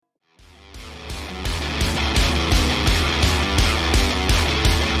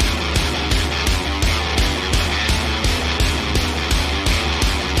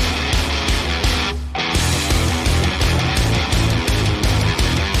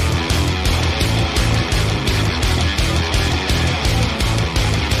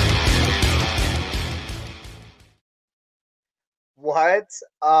What's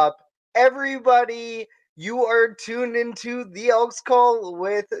up, everybody? You are tuned into the Elks Call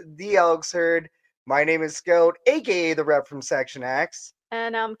with the Elks Herd. My name is Scout, aka the rep from Section X.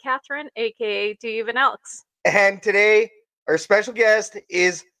 And I'm Catherine, aka Do You Even Elks? And today, our special guest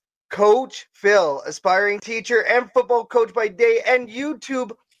is CoachPhil, aspiring teacher and football coach by day and YouTube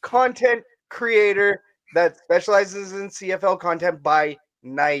content creator that specializes in CFL content by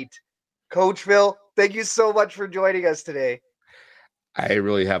night. CoachPhil, thank you so much for joining us today. I didn't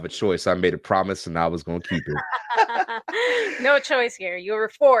really have a choice. I made a promise and I was going to keep it. No choice here. You were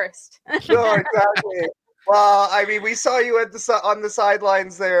forced. No, exactly. Well, I mean, we saw you on the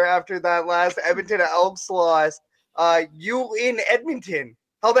sidelines there after that last Edmonton Elks loss. You in Edmonton.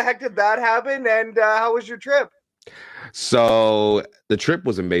 How the heck did that happen? And how was your trip? So the trip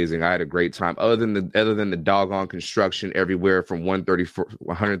was amazing. I had a great time. Other than the doggone construction everywhere from 134th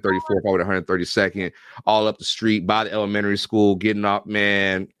over to 132nd, all up the street by the elementary school, getting up,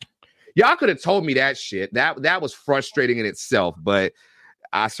 man. Y'all could have told me that shit. That was frustrating in itself, but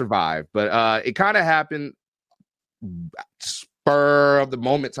I survived. But it kind of happened spur of the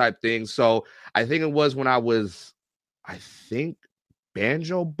moment type thing. So I think it was when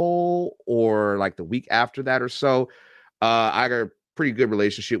Banjo Bowl or like the week after that or so. I got a pretty good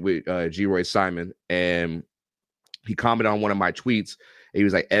relationship with G. Roy Simon, and he commented on one of my tweets. He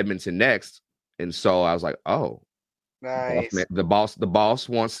was like, Edmonton next. And so I was like, oh, nice. The boss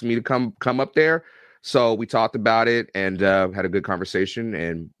wants me to come up there. So we talked about it and had a good conversation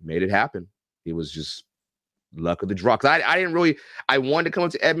and made it happen. It was just luck of the draw. Cause I wanted to come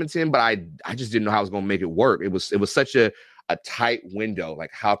up to Edmonton, but I just didn't know how I was going to make it work. It was such a tight window.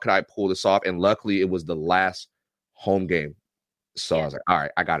 Like, how could I pull this off? And luckily it was the last home game. So I was like, all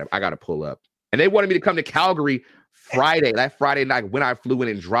right, I got to pull up. And they wanted me to come to Calgary that Friday night when I flew in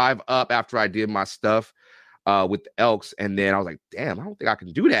and drive up after I did my stuff with the Elks. And then I was like, damn, I don't think I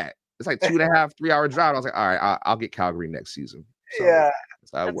can do that. It's like 2.5, 3 hour drive. I was like, all right, I'll get Calgary next season. So yeah.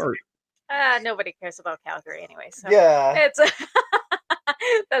 That's how it worked. Nobody cares about Calgary anyway. So yeah.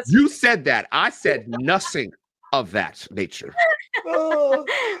 That's you said that. I said nothing of that nature. No,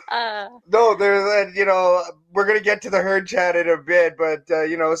 there's we're gonna get to the herd chat in a bit, but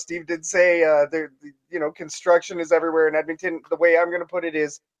Steve did say construction is everywhere in Edmonton. The way I'm gonna put it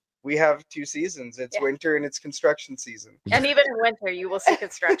is we have 2 seasons. It's winter and it's construction season. And even in winter you will see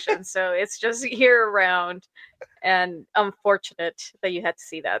construction. So it's just year round, and unfortunate that you had to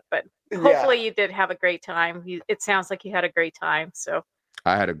see that, but hopefully you did have a great time. It sounds like you had a great time. So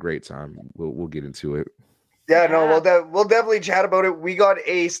I had a great time. We'll get into it. Yeah, no, we'll definitely chat about it. We got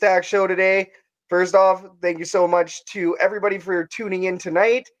a stack show today. First off, thank you so much to everybody for tuning in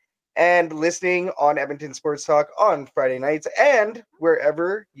tonight and listening on Edmonton Sports Talk on Friday nights and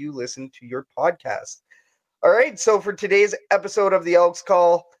wherever you listen to your podcast. All right, so for today's episode of the Elks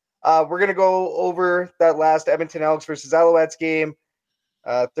Call, we're going to go over that last Edmonton Elks versus Alouettes game,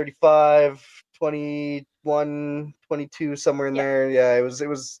 35, 21, 22, somewhere in there. Yeah, it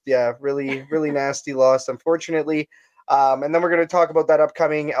was really, really nasty loss, unfortunately. And then we're going to talk about that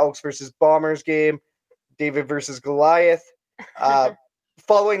upcoming Elks versus Bombers game, David versus Goliath.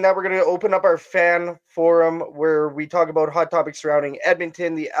 Following that, we're going to open up our fan forum where we talk about hot topics surrounding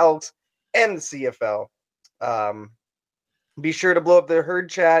Edmonton, the Elks, and the CFL. Be sure to blow up the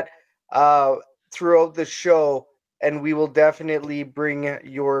herd chat throughout the show, and we will definitely bring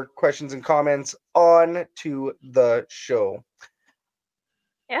your questions and comments on to the show.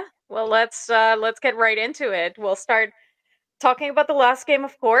 Yeah, well, let's get right into it. We'll start talking about the last game,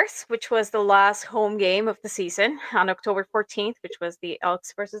 of course, which was the last home game of the season on October 14th, which was the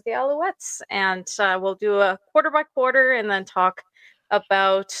Elks versus the Alouettes. And we'll do a quarter by quarter and then talk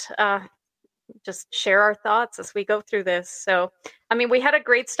about just share our thoughts as we go through this. So, I mean, we had a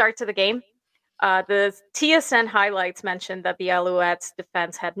great start to the game. The TSN highlights mentioned that the Alouettes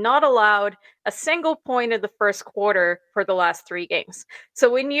defense had not allowed a single point in the first quarter for the last 3 games.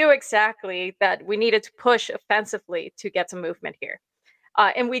 So we knew exactly that we needed to push offensively to get some movement here.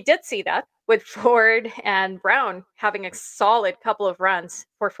 And we did see that with Ford and Brown having a solid couple of runs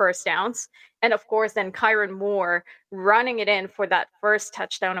for first downs. And of course, then Kyron Moore running it in for that first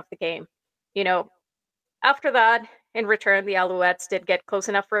touchdown of the game. After that, in return, the Alouettes did get close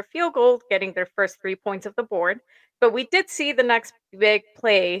enough for a field goal, getting their first 3 points of the board. But we did see the next big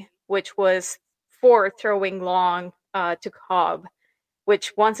play, which was Ford throwing long to Cobb,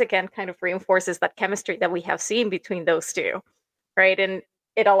 which once again kind of reinforces that chemistry that we have seen between those two, right? And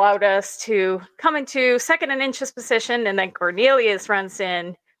it allowed us to come into 2nd and inches position, and then Cornelius runs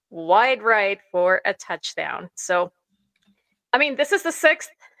in wide right for a touchdown. So, I mean, this is the 6th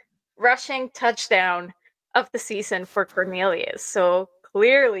rushing touchdown of the season for Cornelius. So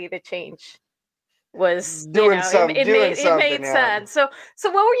clearly the change was Doing something, it made yeah. sense. So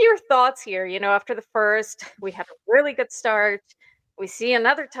what were your thoughts here? After the first, we had a really good start. We see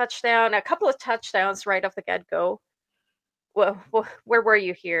another touchdown, a couple of touchdowns right off the get-go. Well, where were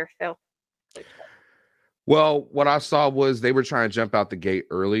you here, Phil? Well, what I saw was they were trying to jump out the gate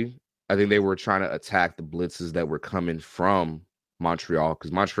early. I think they were trying to attack the blitzes that were coming from Montreal,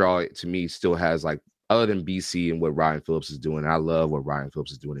 because Montreal, to me, still has, like, other than BC and what Ryan Phillips is doing. I love what Ryan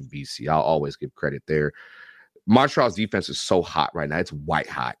Phillips is doing in BC. I'll always give credit there. Montreal's defense is so hot right now. It's white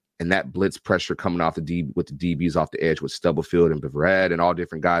hot. And that blitz pressure coming off with the DBs off the edge with Stubblefield and Beverett and all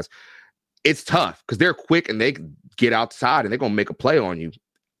different guys, it's tough because they're quick and they get outside and they're going to make a play on you.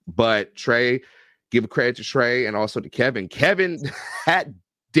 But Trey, give credit to Trey and also to Kevin. Kevin, that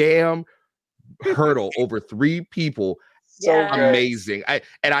damn hurdle over 3 people, So amazing.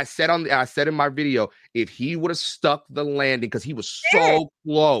 I said in my video, if he would have stuck the landing, because he was so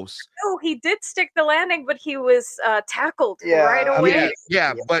close. No, he did stick the landing, but he was tackled right away.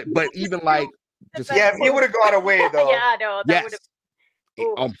 But even like, just if he would have gone away though. That would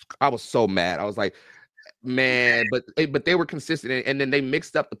have. I was so mad. I was like, man, but they were consistent, and then they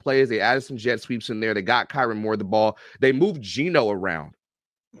mixed up the plays. They added some jet sweeps in there. They got Kyron Moore the ball. They moved Geno around.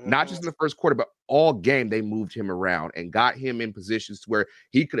 Not just in the first quarter, but all game they moved him around and got him in positions where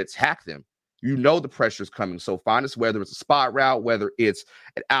he could attack them. The pressure's coming. So find us, whether it's a spot route, whether it's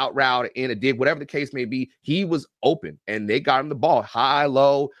an out route, in a dig, whatever the case may be, he was open and they got him the ball. High,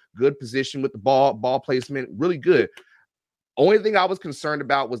 low, good position with the ball placement, really good. Only thing I was concerned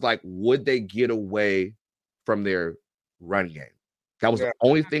about was, like, would they get away from their running game? That was the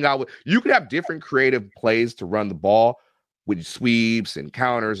only thing you could have different creative plays to run the ball with sweeps and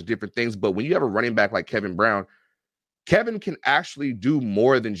counters and different things. But when you have a running back like Kevin Brown, Kevin can actually do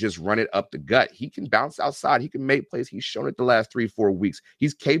more than just run it up the gut. He can bounce outside. He can make plays. He's shown it the last 3-4 weeks.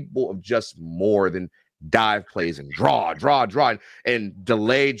 He's capable of just more than dive plays and draw, and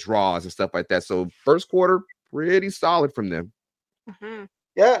delayed draws and stuff like that. So first quarter, pretty solid from them. Mm-hmm.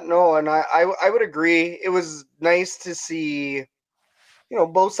 Yeah, no, and I would agree. It was nice to see,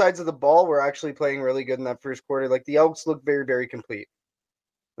 both sides of the ball were actually playing really good in that first quarter. Like, the Elks looked very, very complete.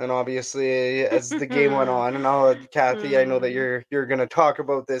 And obviously, as the game went on, and Kathy, I know that you're going to talk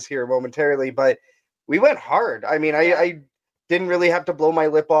about this here momentarily, but we went hard. I mean, I didn't really have to blow my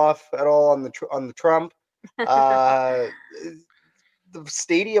lip off at all on the Trump. The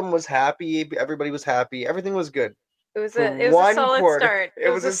stadium was happy. Everybody was happy. Everything was good. It was a solid start. It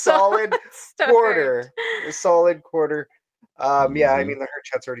was a solid quarter. A solid quarter. I mean, the hurt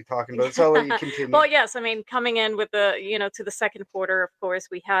chat's already talking about it, so I'll let you continue. Well, yes, I mean, coming in with to the second quarter, of course,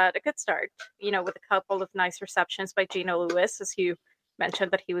 we had a good start, with a couple of nice receptions by Geno Lewis, as you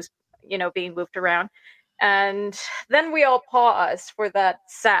mentioned, that he was, being moved around. And then we all paused for that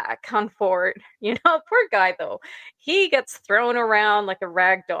sack on Ford. Poor guy, though. He gets thrown around like a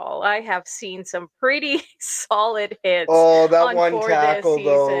rag doll. I have seen some pretty solid hits. Oh, that one tackle,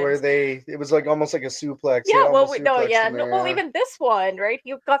 though, where it was like almost like a suplex. Yeah, even this one, right?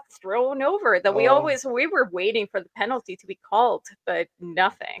 He got thrown over. That we were waiting for the penalty to be called, but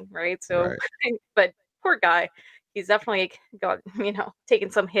nothing, right? So, right. But poor guy. He's definitely got, taken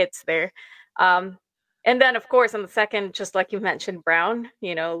some hits there. And then, of course, on the second, just like you mentioned, Brown,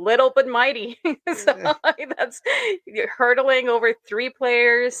 little but mighty. So that's hurdling over 3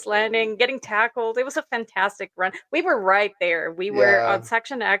 players, landing, getting tackled. It was a fantastic run. We were right there. We were on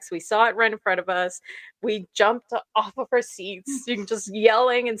Section X. We saw it right in front of us. We jumped off of our seats, just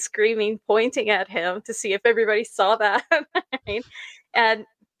yelling and screaming, pointing at him to see if everybody saw that. Right? And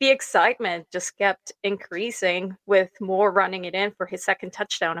the excitement just kept increasing with Moore running it in for his second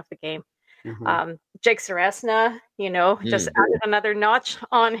touchdown of the game. Mm-hmm. Jake Seresna, just added another notch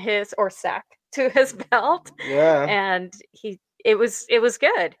on sack to his belt. Yeah. And it was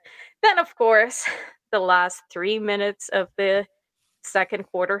good. Then, of course, the last 3 minutes of the second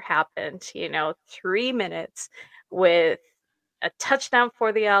quarter happened, 3 minutes with a touchdown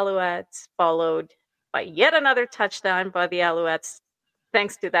for the Alouettes, followed by yet another touchdown by the Alouettes,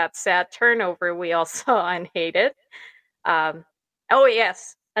 thanks to that sad turnover we all saw and hated.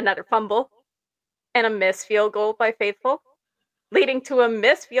 Another fumble and a missed field goal by Faithful, leading to a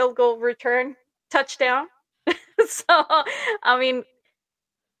missed field goal return touchdown. So, I mean,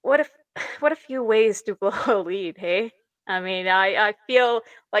 what a few ways to blow a lead, hey? I mean, I feel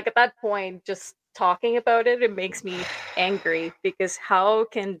like at that point, just talking about it, it makes me angry, because how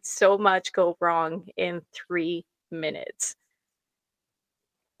can so much go wrong in 3 minutes?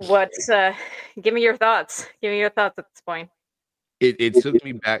 Give me your thoughts. Give me your thoughts at this point. It took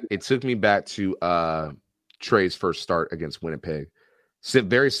me back. It took me back to Trey's first start against Winnipeg.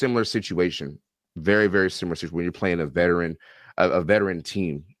 Very similar situation. Very, very similar situation. When you're playing a veteran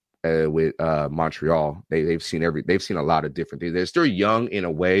team with Montreal, they've seen a lot of different things. They're still young in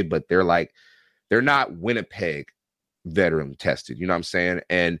a way, but they're not Winnipeg veteran tested. You know what I'm saying?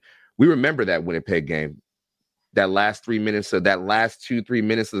 And we remember that Winnipeg game, that last 3 minutes of that last 2-3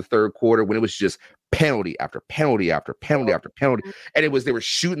 minutes of the third quarter, when it was just penalty after penalty after penalty after penalty. And they were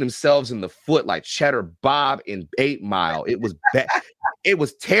shooting themselves in the foot like Cheddar Bob in 8 Mile. It was bad. It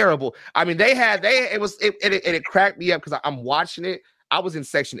was terrible. I mean, it cracked me up because I'm watching it. I was in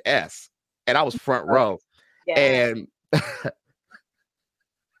section S and I was front row. Yeah. And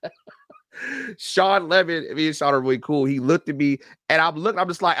Sean Levin, me and Sean are really cool. He looked at me and I'm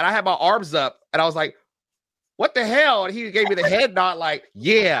just like, and I had my arms up and I was like, what the hell? And he gave me the head nod like,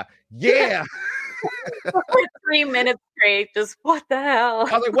 yeah. For 3 minutes straight, just what the hell?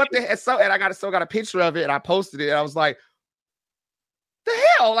 I was like, what the hell? So, and I still got a picture of it and I posted it and I was like, the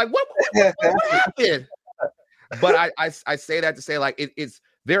hell? Like, what happened? But I say that to say, like,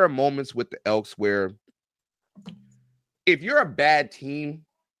 there are moments with the Elks where if you're a bad team,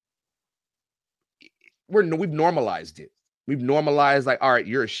 we've normalized it. We've normalized, like, all right,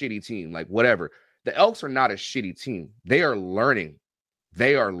 you're a shitty team, like, whatever. The Elks are not a shitty team. They are learning.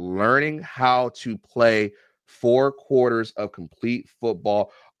 They are learning how to play 4 quarters of complete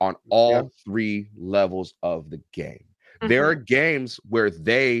football on all 3 levels of the game. Mm-hmm. There are games where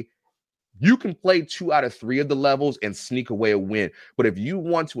you can play 2 out of 3 of the levels and sneak away a win. But if you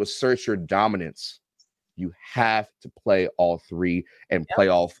want to assert your dominance, you have to play all 3 and play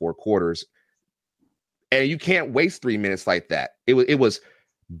all 4 quarters. And you can't waste 3 minutes like that. It was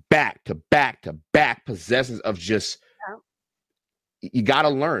back to back to back possessions of just, you got to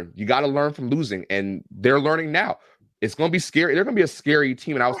learn. You got to learn from losing. And they're learning now. It's going to be scary. They're going to be a scary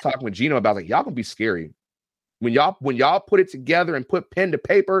team. And I was talking with Gino about, like, y'all going to be scary. When y'all put it together and put pen to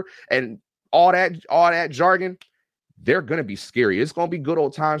paper and all that jargon, they're going to be scary. It's going to be good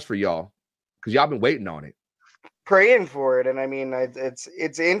old times for y'all because y'all been waiting on it. Praying for it. And I mean,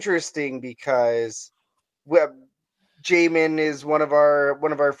 it's interesting because Jamin is one of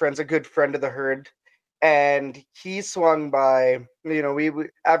our friends, a good friend of the herd, and he swung by. You know, we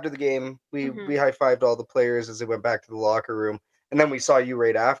after the game, we high-fived all the players as they went back to the locker room, and then we saw you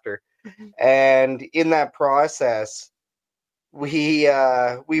right after. And in that process, we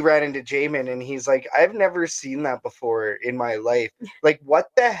ran into Jamin, and he's like, I've never seen that before in my life. Like, what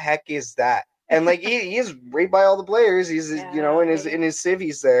the heck is that? And like he's right by all the players. He's you know, in his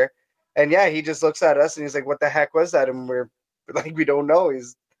civvies there. And he just looks at us and he's like, what the heck was that? And we're like, we don't know.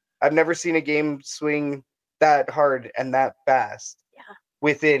 I've never seen a game swing that hard and that fast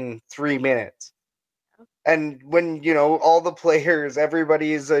within 3 minutes. And when, you know, all the players,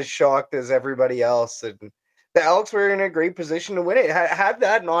 everybody is as shocked as everybody else. And the Elks were in a great position to win it. Had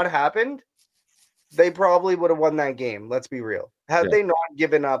that not happened, they probably would have won that game. Let's be real. Had they not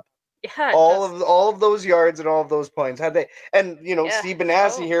given up all of those yards and all of those points, had they, and you know, Steve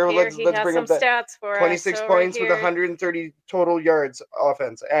Benassi here, let's bring up that stats for 26 points with 130 total yards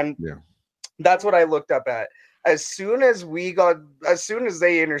offense, and that's what I looked up at. As soon as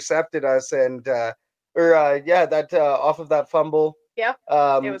they intercepted us and off of that fumble, it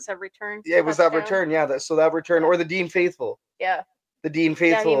was a return. Yeah, it was that return. Yeah, that return or the Dean Faithful. Yeah. The Dean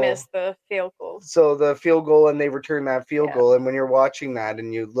Faithful. Yeah, he missed the field goal. So the field goal, and they returned that field goal. And when you're watching that,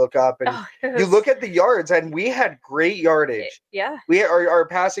 and you look up and you look at the yards, and we had great yardage. Our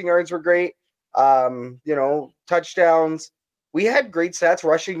passing yards were great. You know, touchdowns. We had great stats.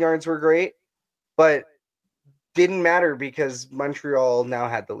 Rushing yards were great, but didn't matter because Montreal now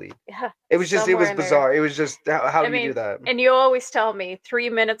had the lead. Yeah, it was bizarre. It was just how do you do that? And you always tell me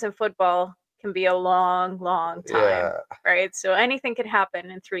 3 minutes in football can be a long, long time, right? So anything could happen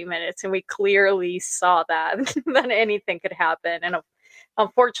in 3 minutes, and we clearly saw that anything could happen. And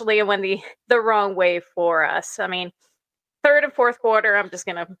unfortunately, it went the wrong way for us. I mean, third and fourth quarter, I'm just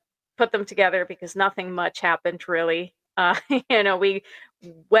gonna put them together because nothing much happened really. You know, we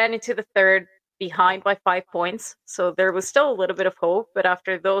went into the third behind by 5 points, so there was still a little bit of hope. But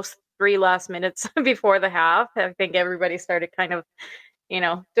after those 3 last minutes before the half, I think everybody started kind of, you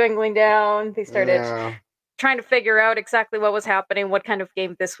know, dwindling down. They started trying to figure out exactly what was happening, what kind of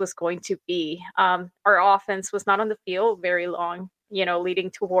game this was going to be. Our offense was not on the field very long, you know, leading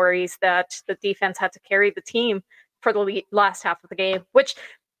to worries that the defense had to carry the team for the last half of the game, which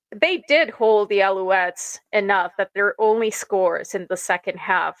they did hold the Alouettes enough that their only scores in the second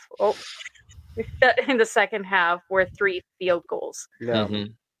half were 3 field goals.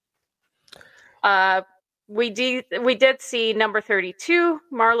 we did see number 32,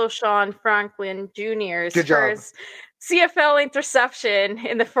 Marlo Sean Franklin Jr.'s Good job. first CFL interception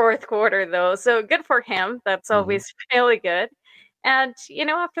in the fourth quarter, though. So good for him. That's always really good. And,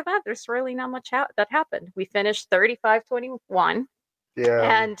 after that, there's really not much that happened. We finished 35-21.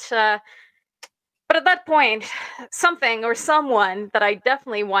 Yeah. And, but at that point, something or someone that I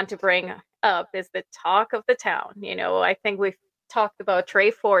definitely want to bring up is the talk of the town. I think we've talked about Trey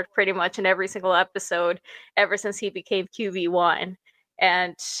Ford pretty much in every single episode ever since he became QB1.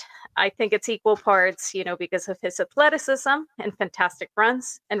 And I think it's equal parts, because of his athleticism and fantastic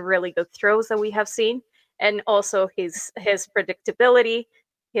runs and really good throws that we have seen. And also his predictability,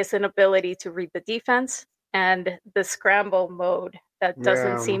 his inability to read the defense, and the scramble mode that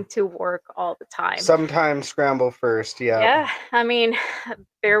doesn't seem to work all the time. Sometimes scramble first, Yeah, I mean,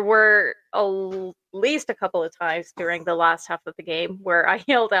 there were at least a couple of times during the last half of the game where I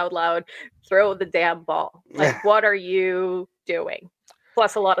yelled out loud, "Throw the damn ball." Like, what are you doing?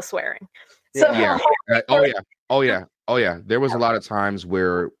 Plus a lot of swearing. So, yeah. Oh yeah. There was a lot of times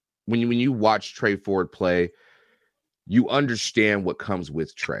where when you watch Trey Ford play, you understand what comes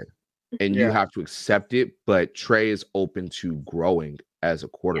with Trey. And you have to accept it, but Trey is open to growing as a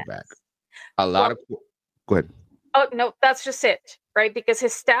quarterback. Yes. Go ahead. Oh, no, that's just it, right? Because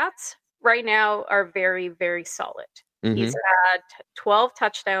his stats right now are very, very solid. Mm-hmm. He's had 12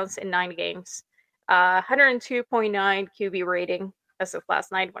 touchdowns in 9 games, 102.9 QB rating as of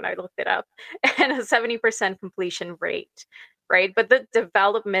last night when I looked it up, and a 70% completion rate, right? But the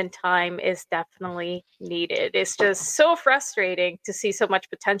development time is definitely needed. It's just so frustrating to see so much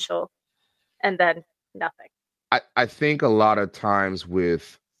potential and then nothing. I think a lot of times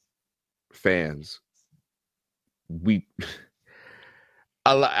with fans, let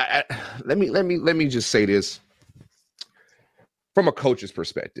me just say this from a coach's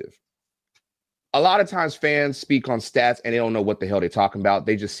perspective. A lot of times fans speak on stats and they don't know what the hell they're talking about.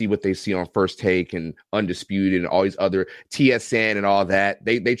 They just see what they see on First Take and Undisputed and all these other TSN and all that.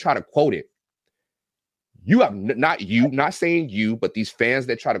 They try to quote it. You have not saying you, but these fans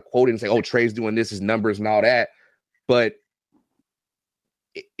that try to quote it and say, "Oh, Trey's doing this, his numbers and all that." But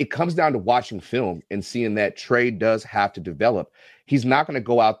it comes down to watching film and seeing that Trey does have to develop. He's not going to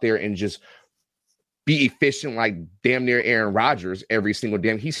go out there and just be efficient like damn near Aaron Rodgers every single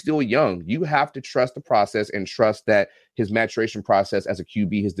damn. He's still young. You have to trust the process and trust that his maturation process as a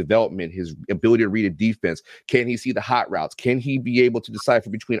QB, his development, his ability to read a defense. Can he see the hot routes? Can he be able to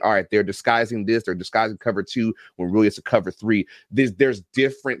decipher between, all right, they're disguising this, they're disguising cover 2 when really it's a cover 3. There's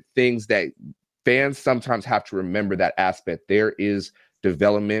different things that fans sometimes have to remember that aspect. There is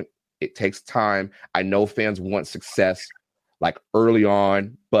development. It takes time. I know fans want success like early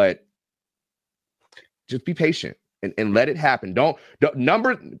on, but just be patient and let it happen. Don't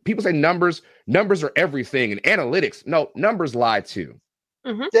people say numbers are everything and analytics. No, numbers lie too.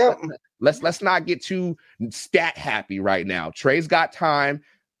 Mm-hmm. Yeah. Let's not get too stat happy right now. Trey's got time.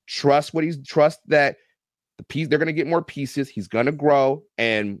 Trust that the piece, they're gonna get more pieces. He's gonna grow,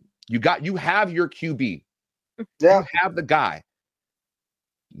 and you have your QB. Yeah. You have the guy.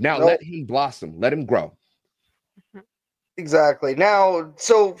 Now let him blossom, let him grow. Exactly. Now,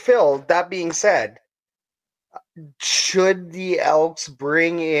 so Phil, that being said, should the Elks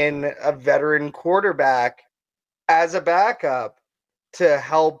bring in a veteran quarterback as a backup to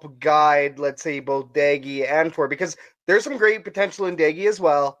help guide, let's say, both Daggy and Ford? Because there's some great potential in Daggy as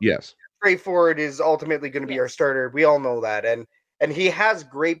well. Yes. Trey Ford is ultimately going to be our starter. We all know that. And he has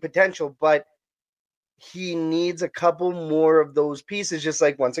great potential, but he needs a couple more of those pieces, just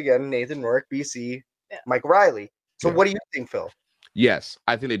like, once again, Nathan Rourke, BC, Mike Riley. So what do you think, Phil? Yes,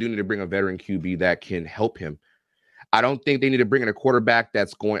 I think they do need to bring a veteran QB that can help him. I don't think they need to bring in a quarterback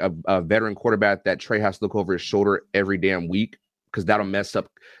that's a veteran quarterback that Trey has to look over his shoulder every damn week, because that'll mess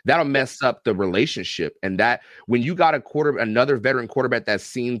up the relationship. And that when you got another veteran quarterback that's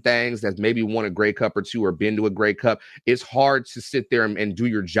seen things, that's maybe won a Grey Cup or 2 or been to a Grey Cup, it's hard to sit there and do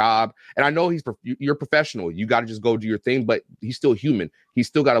your job. And I know you're professional. You got to just go do your thing, but he's still human. He's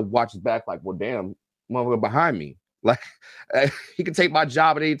still got to watch his back like, well, damn, motherfucker behind me. Like, he can take my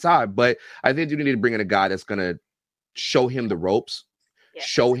job at any time. But I think you need to bring in a guy that's going to show him the ropes,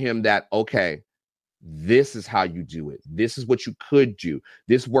 show him that, okay, this is how you do it. This is what you could do.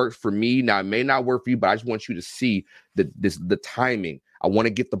 This worked for me. Now, it may not work for you, but I just want you to see the timing. I want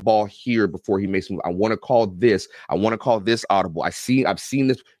to get the ball here before he makes move. I want to call this. I want to call this audible. I've seen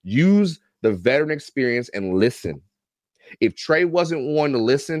this. Use the veteran experience and listen. If Trey wasn't one to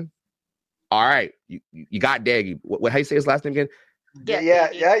listen, all right, you got Daggy. How you say his last name again? Yeah,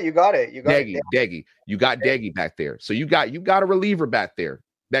 you got it. Daggy. You got Daggy back there. So you got a reliever back there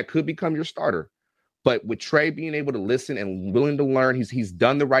that could become your starter. But with Trey being able to listen and willing to learn, he's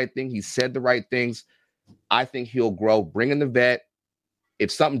done the right thing. He's said the right things. I think he'll grow. Bring in the vet.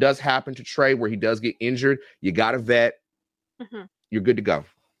 If something does happen to Trey where he does get injured, you got a vet. Mm-hmm. You're good to go.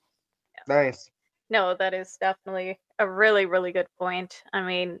 Yeah. Nice. No, that is definitely a really, really good point. I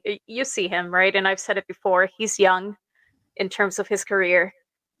mean, you see him, right? And I've said it before. He's young in terms of his career.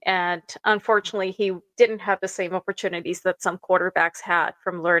 And unfortunately, he didn't have the same opportunities that some quarterbacks had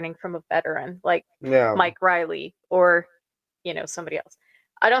from learning from a veteran like Mike Riley or, somebody else.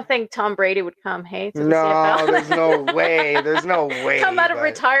 I don't think Tom Brady would come, to the CFL. There's no way. There's no way. Come out of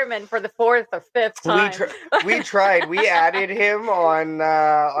retirement for the 4th or 5th time. We tried. We added him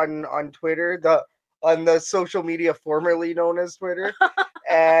on Twitter, on the social media formerly known as Twitter,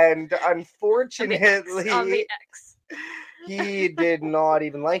 and unfortunately, on the X. He did not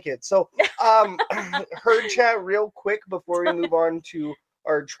even like it. So, herd chat real quick before we move on to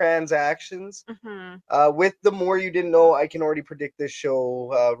our transactions. Mm-hmm. With the more you didn't know, I can already predict this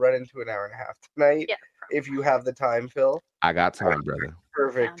show run into an hour and a half tonight. Yeah, if you have the time, Phil. I got time, brother.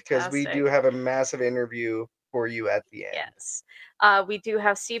 Perfect, because we do have a massive interview for you at the end. Yes. We do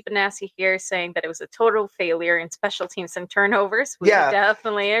have Steve Benassi here saying that it was a total failure in special teams and turnovers. We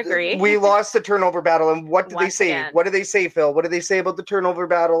definitely agree. We lost the turnover battle. And what did they say? Again. What did they say, Phil? What did they say about the turnover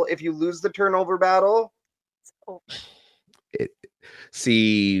battle? If you lose the turnover battle?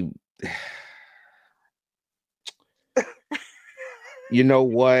 See, you know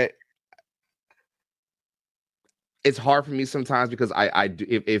what? It's hard for me sometimes because I do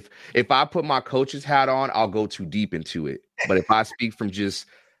if I put my coach's hat on, I'll go too deep into it. But if I speak from just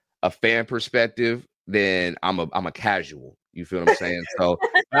a fan perspective, then I'm a casual. You feel what I'm saying? So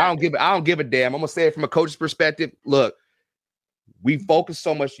I don't give a damn. I'm gonna say it from a coach's perspective. Look, we focus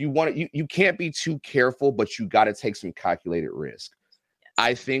so much. You can't be too careful, but you got to take some calculated risk. Yes.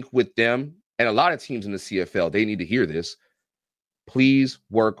 I think with them and a lot of teams in the CFL, they need to hear this. Please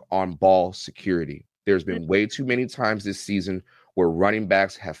work on ball security. There's been way too many times this season where running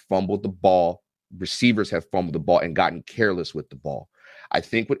backs have fumbled the ball, receivers have fumbled the ball and gotten careless with the ball. I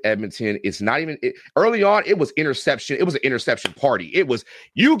think with Edmonton, it's not even early on. It was interception. It was an interception party. It was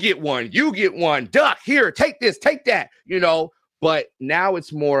you get one, duck here, take this, take that, But now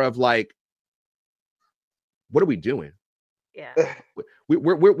it's more of like, what are we doing? Yeah,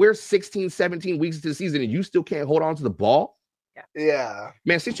 we're 16, 17 weeks into the season, and you still can't hold on to the ball. Yeah,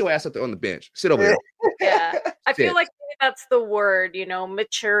 man, sit your ass up there on the bench. Sit over there. Yeah, I feel like that's the word.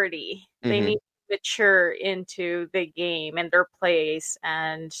 Maturity. They need to mature into the game and their plays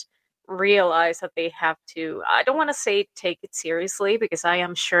and realize that they have to, I don't want to say take it seriously because I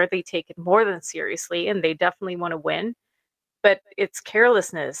am sure they take it more than seriously and they definitely want to win, but it's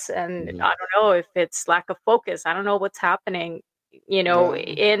carelessness and I don't know if it's lack of focus. I don't know what's happening, in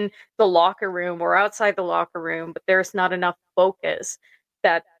the locker room or outside the locker room, but there's not enough focus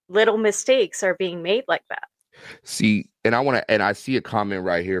that little mistakes are being made like that. See, and I see a comment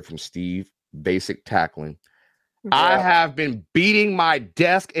right here from Steve. Basic tackling. I have been beating my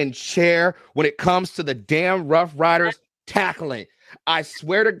desk and chair when it comes to the damn Rough Riders tackling. I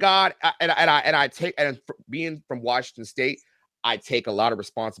swear to God, being from Washington State, I take a lot of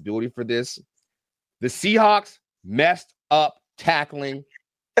responsibility for this. The Seahawks messed up tackling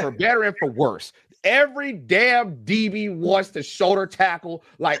for better and for worse. Every damn DB wants to shoulder tackle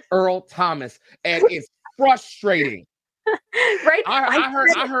like Earl Thomas, and it's frustrating. Right.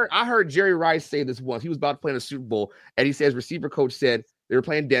 I heard Jerry Rice say this once. He was about to play in a Super Bowl, and he says receiver coach said they were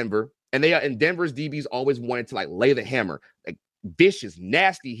playing Denver, and Denver's DBs always wanted to like lay the hammer, like vicious,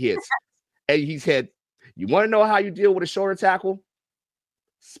 nasty hits. And he said, "You want to know how you deal with a shoulder tackle?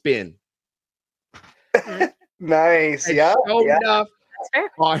 Spin." Nice. And sure enough,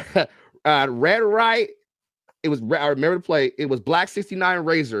 on red right, it was. I remember the play. It was Black 69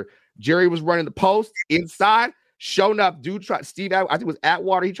 Razor. Jerry was running the post inside. Sure enough, dude tried Steve. I think it was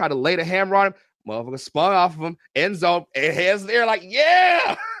Atwater. He tried to lay the hammer on him. Motherfucker spun off of him. End zone. And heads there like,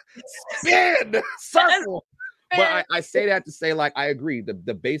 yeah, spin, circle. But I say that to say, like, I agree.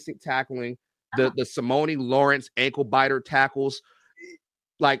 The basic tackling, the Simone Lawrence ankle biter tackles,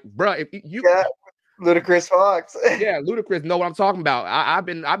 like, bro, if you Ludacris Fox. Yeah, Ludacris know what I'm talking about. I've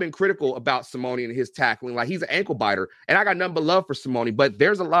been critical about Simone and his tackling. Like, he's an ankle biter, and I got nothing but love for Simone. But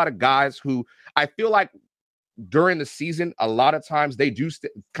there's a lot of guys who I feel like during the season, a lot of times they do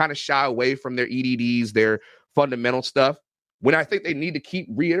kind of shy away from their EDDs, their fundamental stuff, when I think they need to keep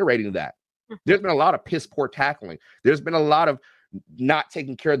reiterating that. There's been a lot of piss poor tackling. There's been a lot of not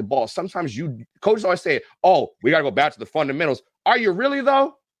taking care of the ball. Sometimes coaches always say, "Oh, we got to go back to the fundamentals." Are you really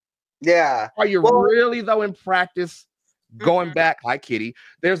though? Yeah. Are you really though in practice going back? Hi, Kitty.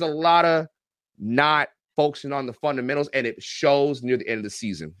 There's a lot of not focusing on the fundamentals, and it shows near the end of the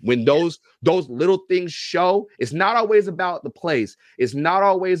season. When those little things show, it's not always about the plays. It's not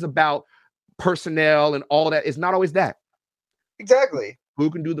always about personnel and all that. It's not always that. Exactly. Who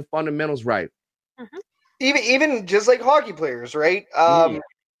can do the fundamentals right? Mm-hmm. Even just like hockey players, right? I'm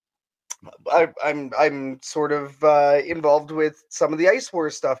sort of involved with some of the Ice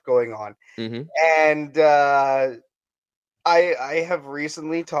Wars stuff going on, and I have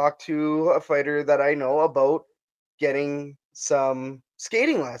recently talked to a fighter that I know about getting some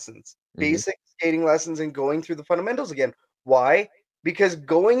skating lessons, basic skating lessons, and going through the fundamentals again. Why? Because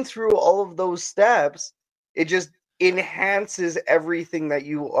going through all of those steps, it just enhances everything that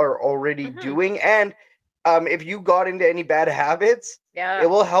you are already doing. And if you got into any bad habits, it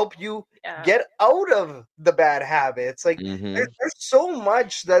will help you get out of the bad habits. Like there's so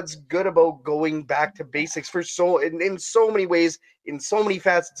much that's good about going back to basics for in so many ways, in so many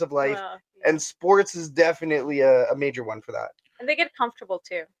facets of life. And sports is definitely a major one for that. And they get comfortable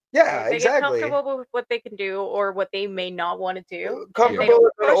too. Yeah, they exactly. get comfortable with what they can do or what they may not want to do. Comfortable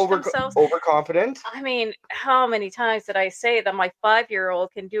and overconfident. I mean, how many times did I say that my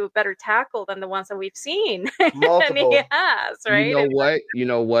 5-year-old can do a better tackle than the ones that we've seen? Multiple. And he has, right? You know what? You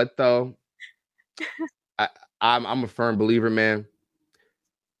know what though? I'm a firm believer, man.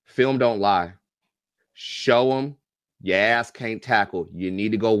 Film don't lie. Show them. Your ass can't tackle. You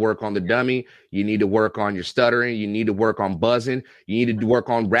need to go work on the dummy. You need to work on your stuttering. You need to work on buzzing. You need to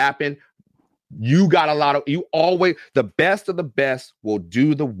work on rapping. You got the best of the best will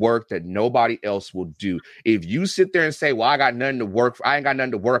do the work that nobody else will do. If you sit there and say, well, I ain't got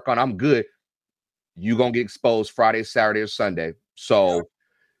nothing to work on, I'm good. You're going to get exposed Friday, Saturday, or Sunday. So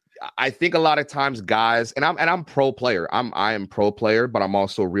I think a lot of times guys, and I'm pro player. I am pro player, but I'm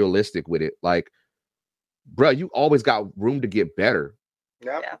also realistic with it. Like, bro, you always got room to get better.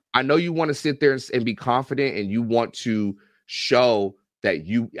 Yeah. I know you want to sit there and be confident, and you want to show that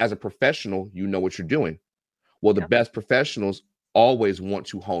you, as a professional, you know what you're doing. Well, the best professionals always want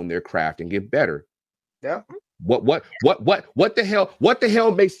to hone their craft and get better. Yeah. What the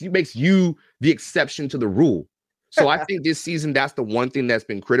hell makes you the exception to the rule? So I think this season, that's the one thing that's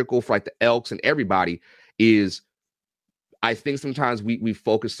been critical for like the Elks and everybody is, I think sometimes we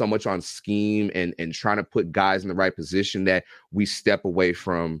focus so much on scheme and trying to put guys in the right position that we step away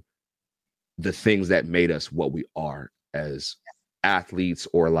from the things that made us what we are as athletes,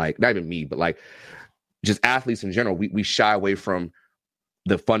 or like, not even me, but like just athletes in general. We shy away from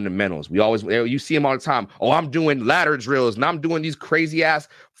the fundamentals. We always, you see them all the time. Oh, I'm doing ladder drills and I'm doing these crazy ass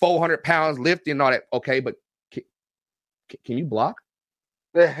 400 pounds lifting and all that. Okay, but can you block?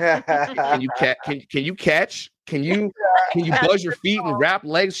 Can you catch? Can you buzz your feet and wrap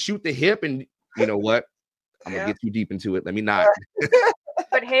legs, shoot the hip? And you know what? I'm gonna get too deep into it. Let me not.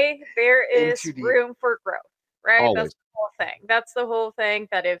 But hey, there is room for growth, right? Always. That's the whole thing. That's the whole thing.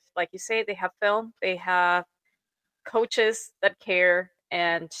 That if, like you say, they have film, they have coaches that care,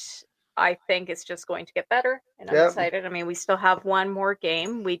 and I think it's just going to get better. And I'm excited. I mean, we still have one more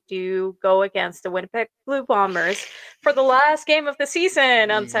game. We do go against the Winnipeg Blue Bombers for the last game of the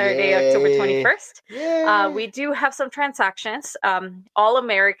season on Saturday, October 21st. We do have some transactions. All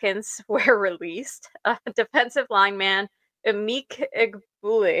Americans were released. Defensive lineman, Amik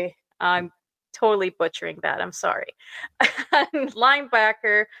Egbule. I'm totally butchering that. I'm sorry. And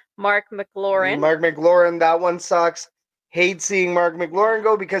linebacker, Mark McLaurin. That one sucks. Hate seeing Mark McLaurin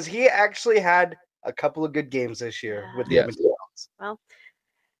go because he actually had a couple of good games this year with the Edmonton Elks. Well,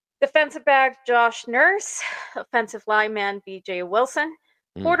 defensive back Josh Nurse, offensive lineman BJ Wilson,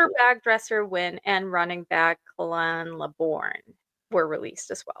 quarterback Dresser Wynn, and running back Clan Laborn were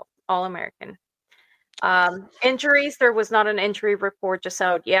released as well. All American. Injuries, there was not an injury report just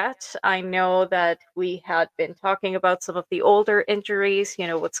out yet. I know that we had been talking about some of the older injuries,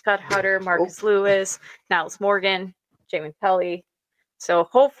 with Scott Hutter, Marcus Lewis, Niles Morgan, Jamin Pelly. So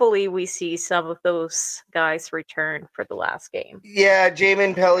hopefully we see some of those guys return for the last game. Yeah,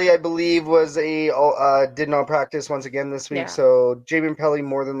 Jamin Pelly, I believe, did not practice once again this week. Yeah. So Jamin Pelly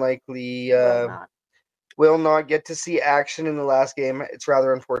more than likely will not get to see action in the last game. It's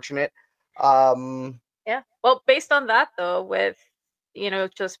rather unfortunate. Yeah. Well, based on that, though, with,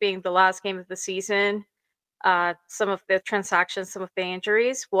 just being the last game of the season, some of the transactions, some of the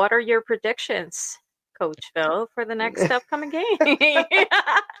injuries, what are your predictions, CoachPhil, for the next upcoming game?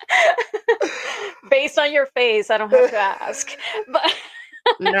 Based on your face, I don't have to ask. But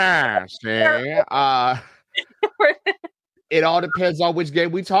it all depends on which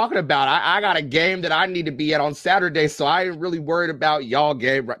game we're talking about. I got a game that I need to be at on Saturday, so I ain't really worried about y'all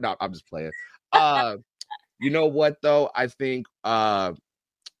game right now. I'm just playing. You know what, though? I think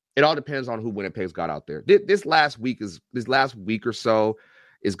It all depends on who Winnipeg's got out there. This last week or so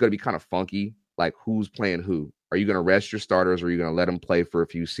is going to be kind of funky. Like, who's playing who? Are you going to rest your starters, or are you going to let them play for a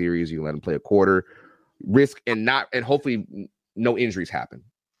few series? You can let them play a quarter, risk and hopefully no injuries happen.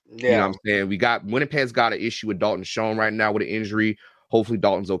 Yeah. You know what I'm saying? Winnipeg's got an issue with Dalton Schoen right now with an injury. Hopefully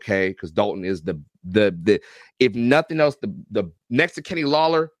Dalton's okay, because Dalton is the if nothing else, the next to Kenny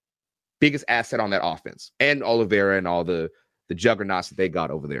Lawler, biggest asset on that offense, and Oliveira and all the juggernauts that they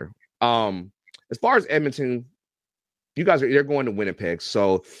got over there. As far as Edmonton, they're going to Winnipeg,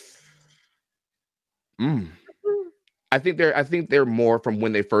 so I think they're more from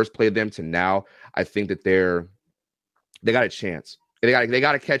when they first played them to now. I think that they got a chance. They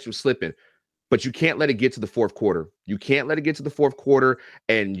got to catch them slipping, but you can't let it get to the fourth quarter. You can't let it get to the fourth quarter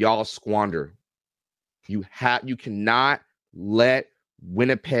and y'all squander. You cannot let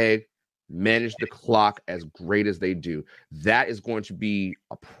Winnipeg manage the clock as great as they do. That is going to be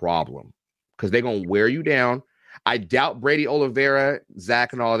a problem, because they're going to wear you down. I doubt Brady, Oliveira,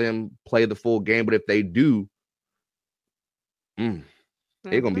 Zach, and all of them play the full game, but if they do, it's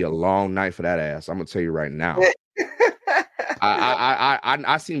going to be a long night for that ass. I'm going to tell you right now.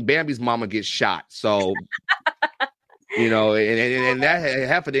 I seen Bambi's mama get shot, so and that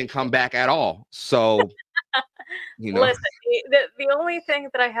heifer didn't come back at all. So listen, the only thing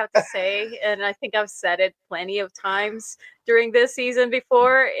that I have to say, and I think I've said it plenty of times during this season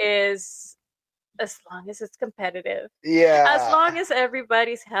before, is as long as it's competitive, as long as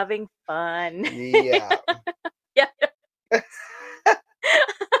everybody's having fun, yeah.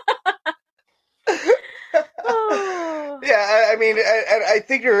 Yeah, I mean, I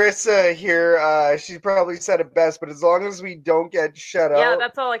think Arissa here, she probably said it best, but as long as we don't get shut out. Yeah,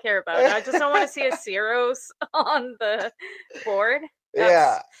 that's all I care about. I just don't want to see a zeros on the board.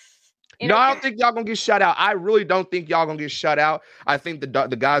 Yeah. No, I don't think y'all going to get shut out. I really don't think y'all going to get shut out. I think the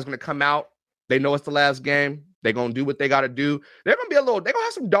guys going to come out. They know it's the last game. They're going to do what they got to do. They're going to be they're going to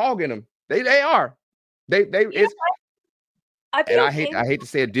have some dog in them. They are. And I hate to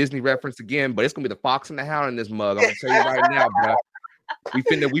say a Disney reference again, but it's gonna be the Fox and the Hound in this mug. I'm gonna tell you right now, bro. We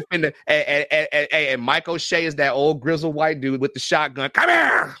finna, and Mike O'Shea is that old grizzled white dude with the shotgun. Come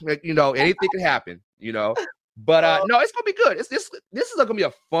here, anything can happen, But no, it's gonna be good. This is gonna be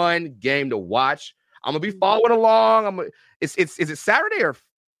a fun game to watch. I'm gonna be following along. Is it Saturday or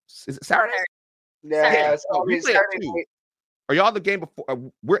is it Saturday? Yeah, we play Saturday. Are y'all the game before?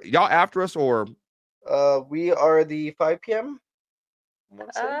 Y'all after us, or? We are the 5 p.m.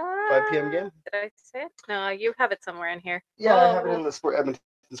 5 p.m. game. Did I say it? No, you have it somewhere in here. Yeah, I have it in the Edmonton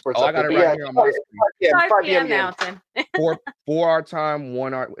Sports. I got it right here on my screen. 5 p.m. Mountain. 4 our time,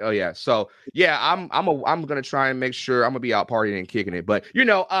 1 our. Oh yeah, so yeah, I'm gonna try and make sure I'm gonna be out partying and kicking it, but I'm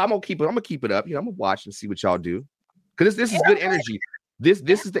gonna keep it up. I'm gonna watch and see what y'all do, because this is good energy. This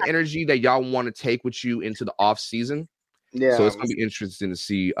is the energy that y'all want to take with you into the off season. Yeah. So it's gonna be interesting to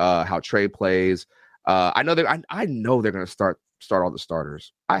see how Trey plays. I know they're going to start all the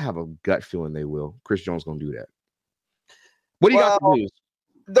starters. I have a gut feeling they will. Chris Jones going to do that. What do you got to lose?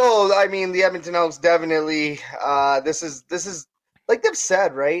 Though, I mean, the Edmonton Elks definitely. This is like they've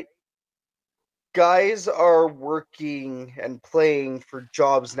said, right? Guys are working and playing for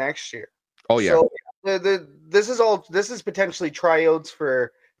jobs next year. Oh yeah. So this is potentially tryouts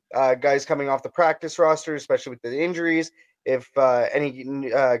for guys coming off the practice roster, especially with the injuries. If any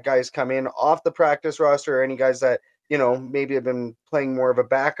guys come in off the practice roster, or any guys that maybe have been playing more of a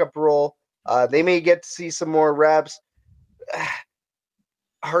backup role, they may get to see some more reps.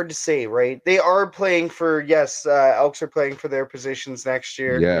 Hard to say, right? They are playing for Elks are playing for their positions next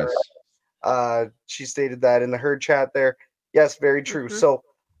year. Yes. She stated that in the herd chat there. Yes, very true. Mm-hmm. So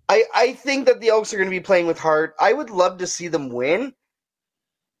I think that the Elks are going to be playing with heart. I would love to see them win.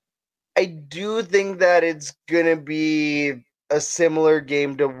 I do think that it's going to be a similar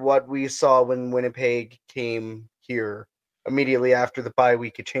game to what we saw when Winnipeg came here immediately after the bye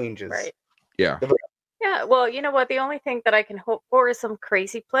week of changes. Right. Yeah. Yeah, well, you know what? The only thing that I can hope for is some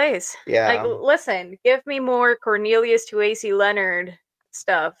crazy plays. Yeah. Like, listen, give me more Cornelius to AC Leonard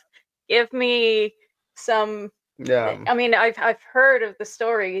stuff. Give me some... Yeah. I mean, I've heard of the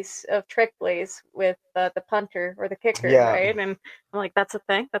stories of trick plays with the punter or the kicker, right? And I'm like, that's a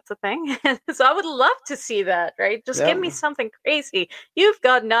thing. So I would love to see that, right? Just give me something crazy. You've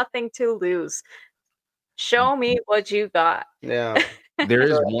got nothing to lose. Show me what you got. Yeah.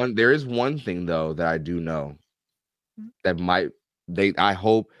 There is one thing though that I do know that I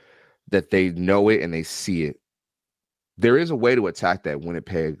hope that they know it and they see it. There is a way to attack that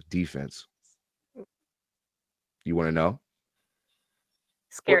Winnipeg defense. You want to know?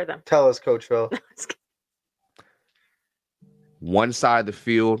 Scare them. Tell us, Coach Phil. One side of the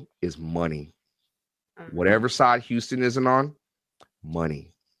field is money. Whatever side Houston isn't on,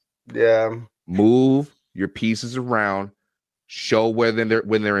 money. Yeah. Move your pieces around. Show whether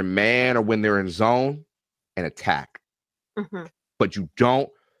when they're in man or when they're in zone, and attack. But you don't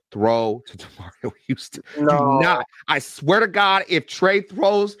throw to DeMario Houston. No. Do not. I swear to God, if Trey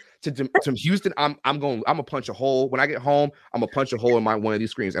throws to Houston, I'm gonna punch a hole. When I get home, I'm gonna punch a hole in one of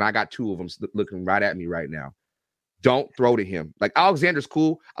these screens, and I got two of them looking right at me right now. Don't throw to him. Like, Alexander's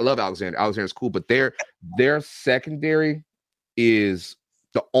cool. I love Alexander. Alexander's cool, but their secondary is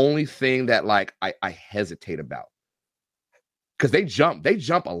the only thing that like I hesitate about. Because they jump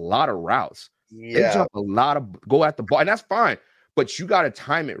a lot of routes. Yeah. They jump a lot of go at the ball, and that's fine. But you got to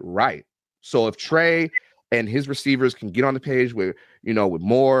time it right. So if Trey and his receivers can get on the page with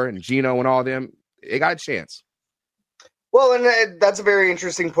Moore and Gino and all them, they got a chance. Well, and that's a very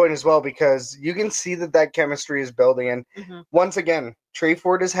interesting point as well, because you can see that chemistry is building. And once again, Trey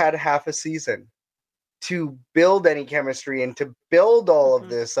Ford has had half a season to build any chemistry and to build all of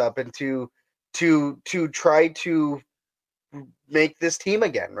this up and to try to make this team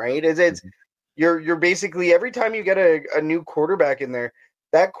again, right? It's you're basically, every time you get a new quarterback in there,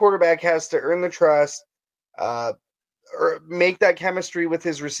 that quarterback has to earn the trust, or make that chemistry with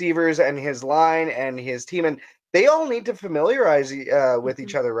his receivers and his line and his team, and they all need to familiarize with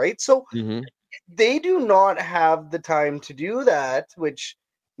each other, right? So they do not have the time to do that, which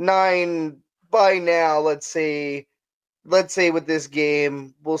 9 by now, let's say with this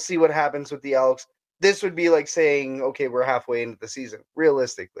game, we'll see what happens with the Elks. This would be like saying, okay, we're halfway into the season,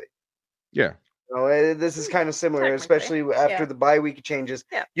 realistically. Yeah. This is kind of similar, especially after the bye week changes.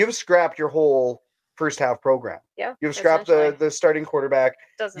 Yeah. You've scrapped your whole first half program. Yeah. You've scrapped the starting quarterback.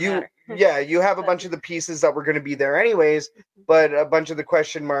 Doesn't matter. Yeah, you have a bunch of the pieces that were going to be there anyways, but a bunch of the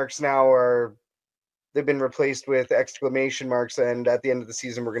question marks now they've been replaced with exclamation marks, and at the end of the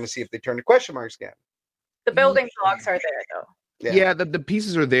season, we're going to see if they turn to question marks again. The building blocks are there, though. Yeah, the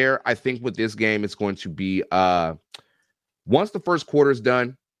pieces are there. I think with this game, it's going to be once the first quarter is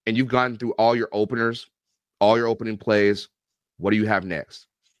done and you've gotten through all your openers, all your opening plays, what do you have next?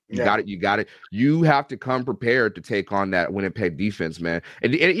 You got it. You have to come prepared to take on that Winnipeg defense, man.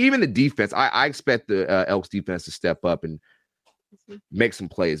 And even the defense, I expect the Elks defense to step up and make some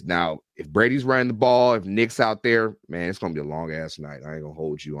plays. Now, if Brady's running the ball, if Nick's out there, man, it's gonna be a long ass night. I ain't gonna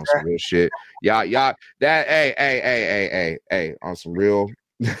hold you on some real shit. Y'all, that hey, on some real.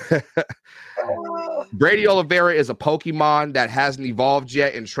 Brady Oliveira is a Pokemon that hasn't evolved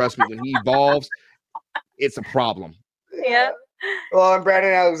yet, and trust me, when he evolves, it's a problem. Yeah. Well, I'm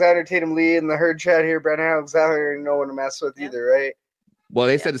Brandon Alexander, Tatum Lee in the herd chat here. Brandon Alexander, no one to mess with either, right? Well,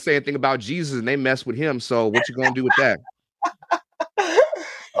 they said the same thing about Jesus, and they messed with him. So what you gonna do with that?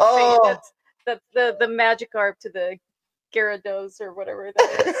 Oh, that's the Magikarp to the Gyarados or whatever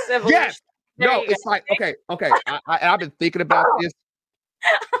that is. Yes. No, it's like okay. I've been thinking about this.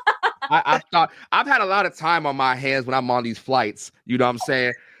 I thought I've had a lot of time on my hands when I'm on these flights. You know what I'm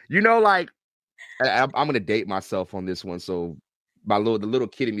saying? Like I'm gonna date myself on this one. So the little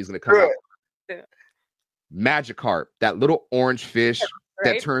kid in me is gonna come out. Yeah. Magikarp, that little orange fish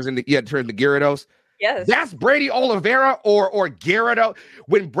Right? that turns into Gyarados. Yes. That's Brady Oliveira or Gyarados.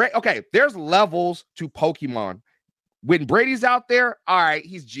 There's levels to Pokemon. When Brady's out there, all right,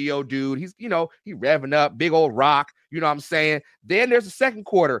 he's Geo dude. He's, he revving up, big old rock. You know what I'm saying? Then there's the second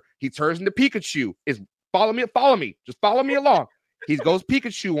quarter. He turns into Pikachu. Follow me. Just follow me along. He goes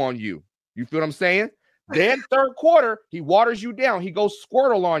Pikachu on you. You feel what I'm saying? Then third quarter, he waters you down. He goes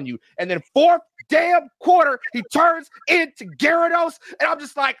Squirtle on you. And then fourth damn quarter, he turns into Gyarados. And I'm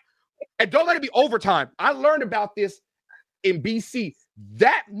just like, and don't let it be overtime. I learned about this in BC.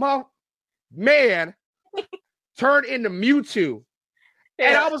 That man turned into Mewtwo. Yeah.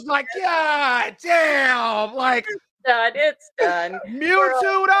 And I was like, God damn. Like, it's done.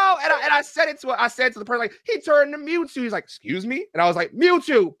 Mewtwo, though. And I said it to the person, like, he turned into Mewtwo. He's like, excuse me? And I was like,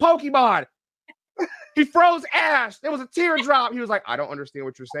 Mewtwo, Pokemon. He froze ash. There was a teardrop. He was like, I don't understand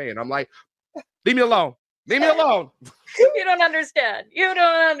what you're saying. I'm like, leave me alone. Leave me alone. You don't understand. You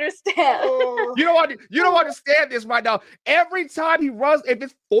don't understand. You don't understand this right now. Every time he runs, if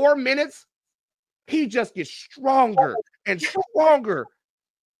it's 4 minutes, he just gets stronger and stronger.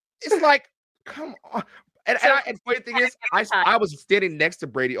 It's like, come on. And the funny thing is, I was standing next to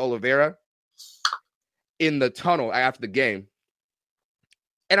Brady Oliveira in the tunnel after the game.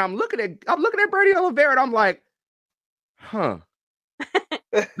 And I'm looking at Brady Oliveira, and I'm like, huh.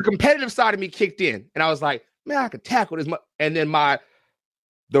 The competitive side of me kicked in, and I was like, man, I could tackle this. And then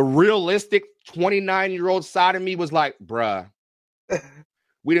the realistic 29-year-old side of me was like, bruh,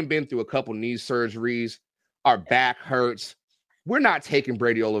 we done been through a couple knee surgeries. Our back hurts. We're not taking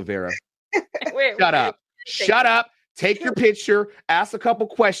Brady Oliveira. Wait, Shut up. Shut up. Take your picture, ask a couple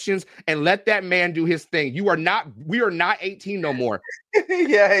questions, and let that man do his thing. We are not 18 no more.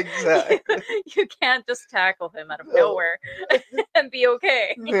 Yeah, exactly. You can't just tackle him out of nowhere and be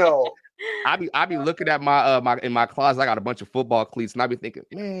okay. No. I be looking at my in my closet. I got a bunch of football cleats, and I be thinking,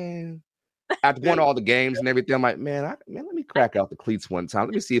 man, after going to all the games and everything, I'm like, man, let me crack out the cleats one time.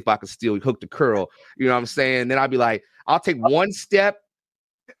 Let me see if I can still hook the curl. You know what I'm saying? Then I'll be like, I'll take one step.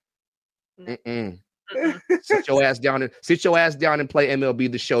 Sit your ass down and play MLB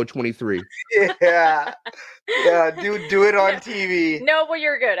The Show 23. Yeah. Do it on TV. Know what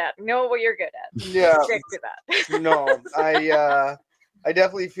you're good at. Yeah. Stick to that. No, I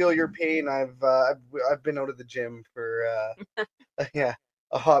definitely feel your pain. I've been out of the gym for a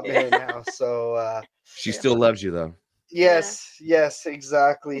hot minute now. So she still loves you though. Yes,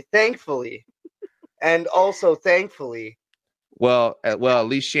 exactly. Thankfully, and also thankfully. Well, at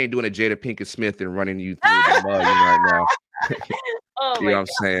least she ain't doing a Jada Pinkett Smith and running you through the mud right now. You know what I'm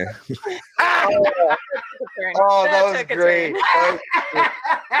saying? That was great.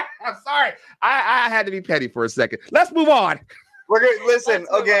 I'm sorry. I had to be petty for a second. Let's move on. We're gonna listen.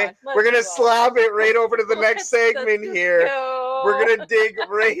 Okay, we're gonna slap it right over to the next segment here. We're gonna dig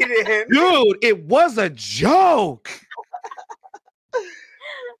right in, dude. It was a joke.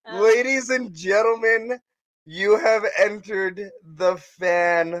 Ladies and gentlemen, you have entered the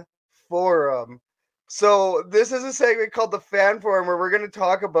fan forum. So this is a segment called the fan forum where we're going to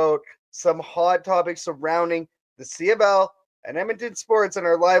talk about some hot topics surrounding the CFL and Edmonton sports, and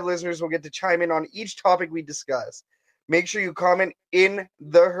our live listeners will get to chime in on each topic we discuss. Make sure you comment in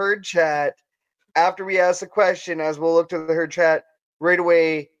the herd chat after we ask the question, as we'll look to the herd chat right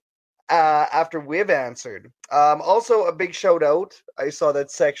away after we've answered. Also, a big shout out. I saw that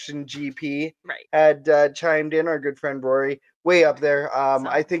Section GP had chimed in. Our good friend Rory, way up there.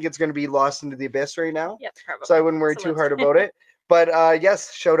 I think it's going to be lost into the abyss right now. Yeah, probably. So I wouldn't worry too hard about it. But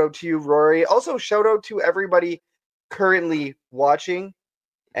yes, shout out to you, Rory. Also, shout out to everybody currently watching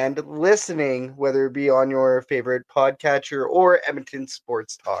and listening, whether it be on your favorite podcatcher or Edmonton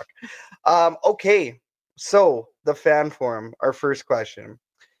Sports Talk. Okay, so the fan forum, our first question.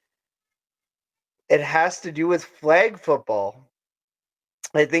 It has to do with flag football.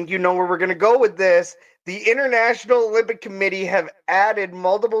 I think you know where we're going to go with this. The International Olympic Committee have added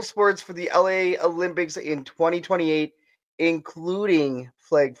multiple sports for the LA Olympics in 2028, including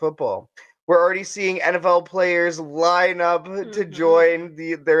flag football. We're already seeing NFL players line up to join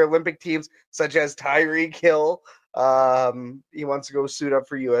their Olympic teams, such as Tyreek Hill. He wants to go suit up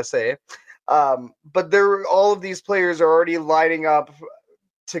for USA. But all of these players are already lining up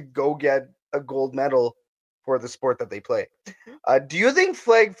to go get a gold medal for the sport that they play. Do you think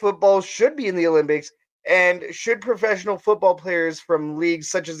flag football should be in the Olympics, and should professional football players from leagues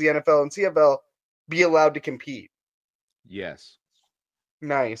such as the NFL and CFL be allowed to compete? Yes.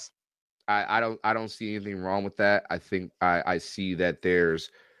 Nice. I don't see anything wrong with that. I think I see that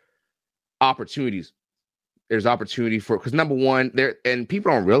there's opportunities. There's opportunity for, because number one, there, and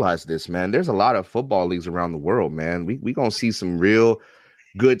people don't realize this, man. There's a lot of football leagues around the world, man. We gonna see some real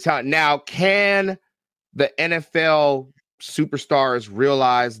good talent. Now, can the NFL superstars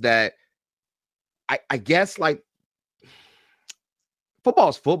realize that? I guess like football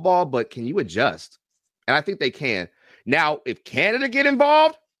is football, but can you adjust? And I think they can. Now, if Canada get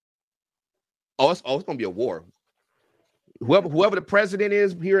involved, it's gonna be a war. Whoever the president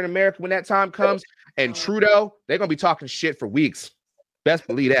is here in America when that time comes, and Trudeau, they're gonna be talking shit for weeks. Best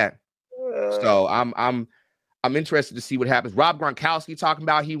believe that. So I'm interested to see what happens. Rob Gronkowski talking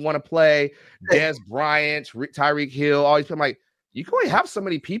about he want to play. Des Bryant, Tyreek Hill, all these people. I'm like, you can only have so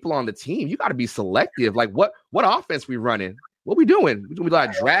many people on the team. You got to be selective. Like, what offense we running? What we doing? We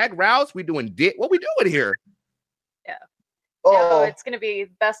like drag routes? We doing what we doing here? Yeah. No, it's going to be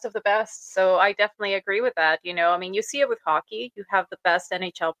best of the best. So I definitely agree with that. You know, I mean, you see it with hockey. You have the best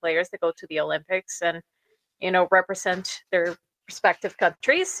NHL players that go to the Olympics and, you know, represent their respective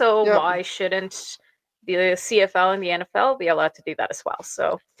countries. So why shouldn't the CFL and the NFL be allowed to do that as well?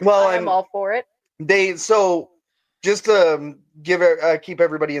 So I'm all for it. Just to keep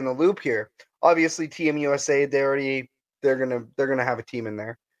everybody in the loop here. Obviously, Team USA, they're gonna have a team in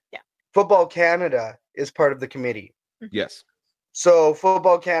there. Yeah. Football Canada is part of the committee. Yes. So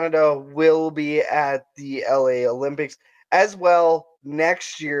Football Canada will be at the LA Olympics as well.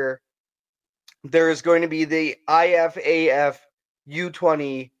 Next year, there is going to be the IFAF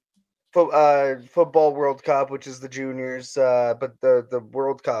U20 Football World Cup, which is the juniors, but the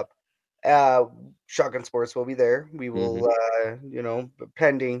World Cup. Shotgun Sports will be there. We will,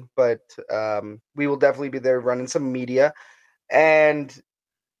 pending, but we will definitely be there running some media. And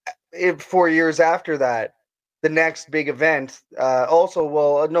 4 years after that, the next big event, back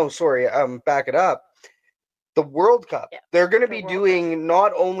it up. The World Cup. Yeah, They're going to the be World doing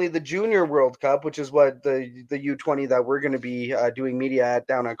not only the Junior World Cup, which is what the U20 that we're going to be doing media at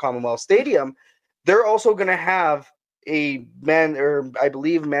down at Commonwealth Stadium. They're also going to have a I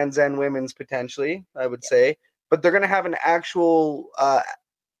believe men's and women's potentially, I would say, but they're going to have an actual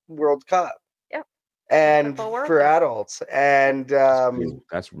World Cup. Yep. And Football World for Cup. adults, and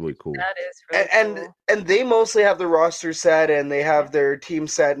That's really cool. That is really cool. and they mostly have the roster set and they have their team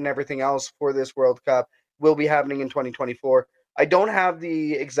set and everything else for this World Cup. Will be happening in 2024. I don't have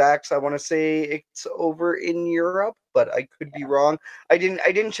the exacts. I want to say it's over in Europe, but I could be wrong. I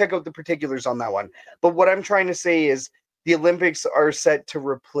didn't check out the particulars on that one. But what I'm trying to say is the Olympics are set to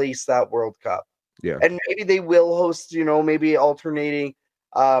replace that World Cup. Yeah. And maybe they will host, maybe alternating,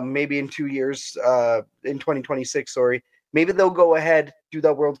 maybe in 2 years, in 2026, sorry. Maybe they'll go ahead, do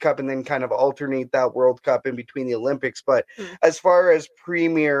that World Cup, and then kind of alternate that World Cup in between the Olympics. But as far as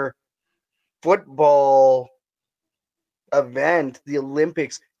premier football event, the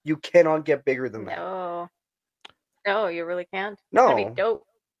Olympics, you cannot get bigger than that. No, you really can't. No. It's gonna be dope.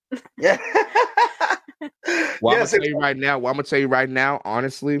 Yeah. Well, I'm gonna tell you right now,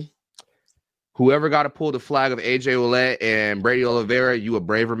 honestly, whoever got to pull the flag of AJ Ouellette and Brady Oliveira, you a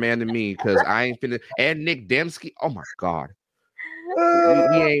braver man than me, because I ain't finna. And Nick Dembski, oh my God.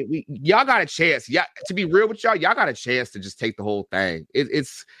 Y'all got a chance. Yeah, to be real with y'all got a chance to just take the whole thing.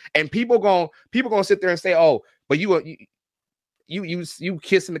 And people gonna sit there and say, oh, but you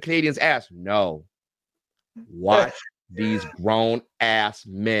kissing the Canadians' ass. No, watch these grown ass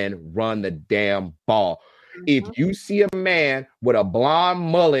men run the damn ball. If you see a man with a blonde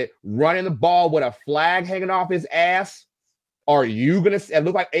mullet running the ball with a flag hanging off his ass, are you gonna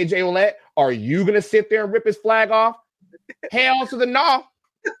look like AJ Ouellette? Are you gonna sit there and rip his flag off? Hell to the no.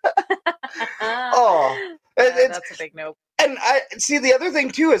 That's a big nope. And I see the other thing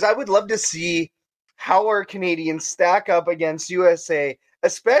too is I would love to see how our Canadians stack up against USA,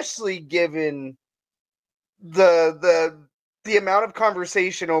 especially given the amount of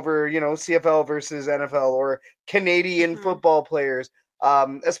conversation over CFL versus NFL or Canadian football players,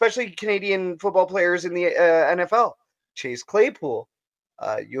 especially Canadian football players in the NFL. Chase Claypool.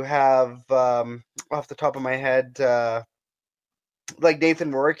 You have off the top of my head. Like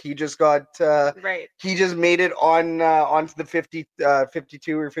Nathan Rourke, he just got right. He just made it onto the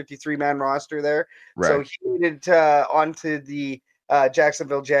 52 or 53 man roster there. Right. So he made it onto the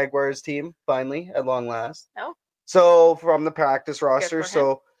Jacksonville Jaguars team finally at long last. Oh. So from the practice roster.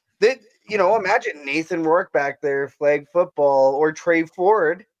 So that imagine Nathan Rourke back there, flag football, or Trey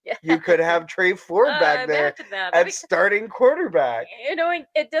Ford. Yeah. You could have Trey Ford back there at starting quarterback.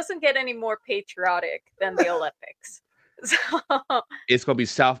 It doesn't get any more patriotic than the Olympics. So. It's gonna be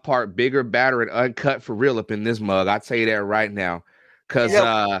South Park, bigger, badder, and uncut for real up in this mug. I'll tell you that right now. Cause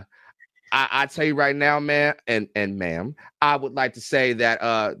I tell you right now, man, and ma'am, I would like to say that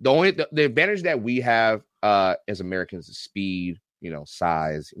the advantage that we have as Americans is speed,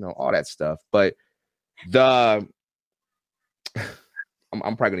 size, all that stuff. But I'm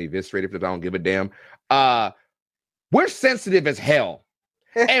probably gonna eviscerate it if I don't give a damn. We're sensitive as hell,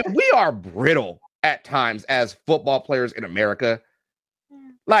 and we are brittle at times as football players in America.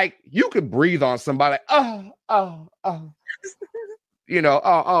 Like, you could breathe on somebody, like,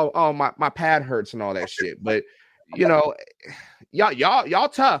 my pad hurts and all that shit. But y'all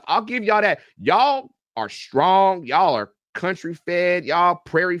tough. I'll give y'all that. Y'all are strong. Y'all are country fed. Y'all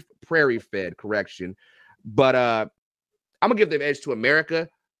prairie fed. Correction. But I'm gonna give the edge to America,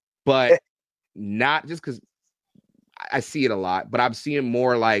 but not just because I see it a lot. But I'm seeing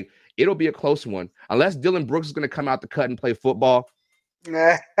more like it'll be a close one unless Dylan Brooks is gonna come out the cut and play football.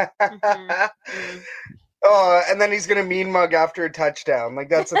 Oh, and then he's gonna mean mug after a touchdown. Like,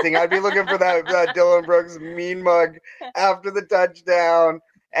 that's the thing. I'd be looking for that Dylan Brooks mean mug after the touchdown.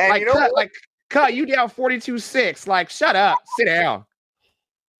 And cut you down 42-6. Like, shut up, sit down,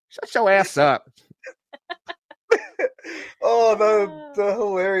 shut your ass up. Oh, the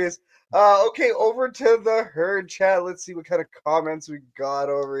hilarious. Okay, over to the herd chat. Let's see what kind of comments we got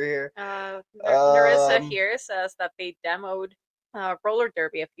over here. Narissa here says that they demoed roller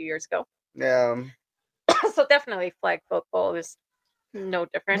derby a few years ago. Yeah. So definitely flag football is no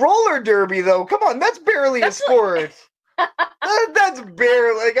different. Roller derby, though, come on, that's barely a sport. That's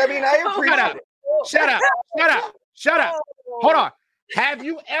barely. Like, I mean, I appreciate it. Shut up. Hold on. Have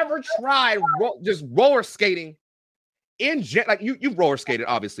you ever tried just roller skating? Like, you roller skated,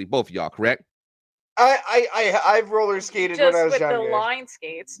 obviously, both of y'all, correct? I've roller skated Just when I was with the younger. line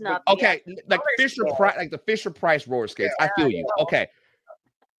skates, not the Okay, like roller Fisher Price, like the Fisher Price roller skates. I feel you. Yeah. Okay,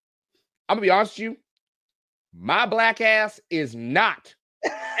 I'm gonna be honest with you. My black ass is not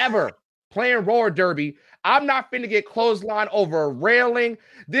ever playing roller derby. I'm not finna get clothesline over a railing.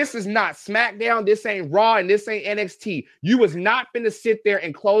 This is not SmackDown. This ain't Raw, and this ain't NXT. You was not finna sit there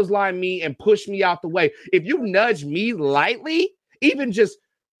and clothesline me and push me out the way. If you nudge me lightly, even just,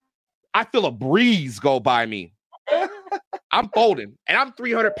 I feel a breeze go by me. I'm folding, and I'm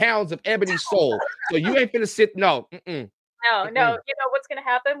 300 pounds of ebony soul. So you ain't finna sit. No. No. You know what's gonna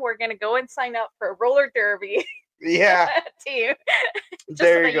happen? We're gonna go and sign up for a roller derby. Yeah. Team. Just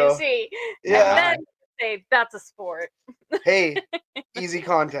there so you go. You see. Yeah. And then say that's a sport. Hey, easy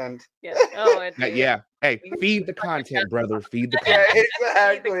content. Yeah. Oh, yeah. Hey, feed the content, brother. Feed the content.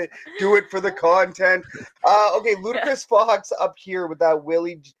 Yeah, exactly. Do it for the content. Okay, Ludacris Fox up here with that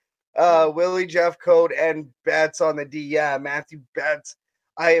Willie Jeff Code and Betts on the D. Yeah, Matthew Betts.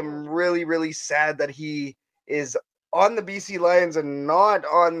 I am really, really sad that he is on the BC Lions and not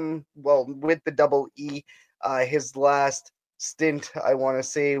on, well, with the double E. His last stint, I want to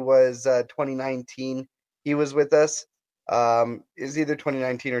say, was 2019. He was with us. Is either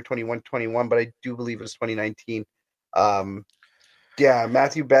 2019 or 21, but I do believe it was 2019. Yeah,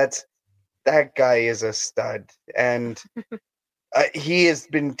 Matthew Betts, that guy is a stud, and he has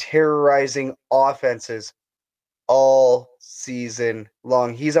been terrorizing offenses all season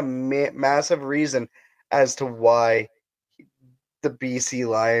long. He's a massive reason as to why the BC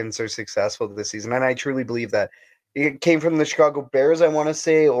Lions are successful this season, and I truly believe that. It came from the Chicago Bears, I want to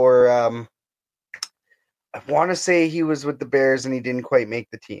say, or I want to say he was with the Bears and he didn't quite make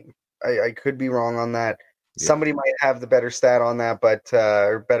the team. I could be wrong on that. Yeah. Somebody might have the better stat on that, but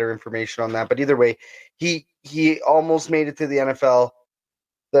or better information on that. But either way, he almost made it to the NFL.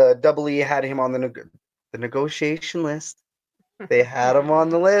 The Double E had him on the negotiation list. They had him on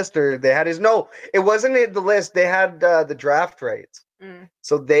the list, or they had his it wasn't the list. They had the draft rights.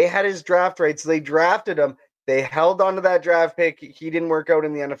 So they had his draft rights. They drafted him. They held on to that draft pick. He didn't work out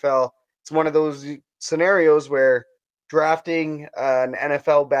in the NFL. It's one of those scenarios where drafting an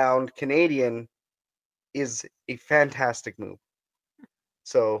NFL-bound Canadian is a fantastic move.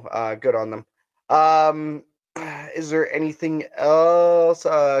 So good on them. Is there anything else?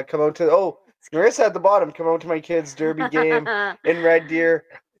 Come out to Marissa at the bottom. Come out to my kids' derby game in Red Deer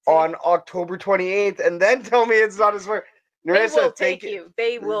on October 28th, and then tell me it's not as far. Narissa, they will take you.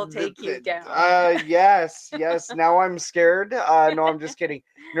 They will take you down. Yes. Now I'm scared. No, I'm just kidding.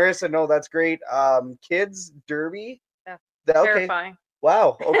 Narissa, no, that's great. Kids derby. Yeah. Okay. Terrifying.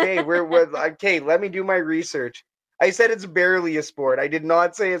 Wow. Okay, we're okay. Let me do my research. I said it's barely a sport. I did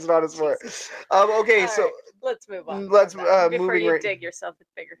not say it's not a sport. Okay, so let's move on. Let's before you dig yourself a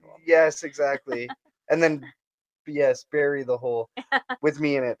bigger hole. Yes, exactly. And then bury the hole with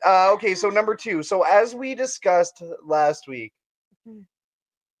me in it. Okay, so number 2. So as we discussed last week,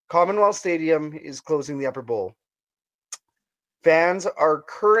 Commonwealth Stadium is closing the Upper Bowl. Fans are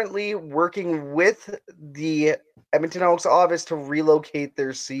currently working with the Edmonton Elks office to relocate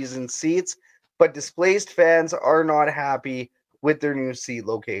their season seats, but displaced fans are not happy with their new seat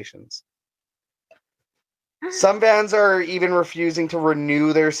locations. Some fans are even refusing to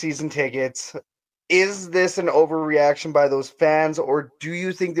renew their season tickets. Is this an overreaction by those fans, or do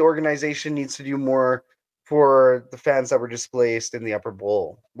you think the organization needs to do more for the fans that were displaced in the Upper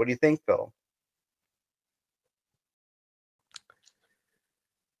Bowl? What do you think, Phil?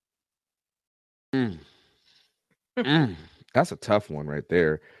 That's a tough one right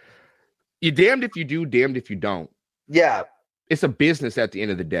there. You're damned if you do, damned if you don't. Yeah. It's a business at the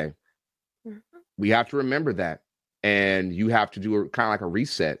end of the day. We have to remember that. And you have to do kind of like a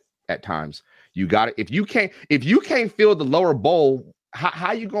reset at times. You got it. If you can't fill the lower bowl,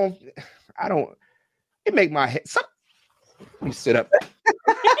 how you going? It make my head. Let me sit up.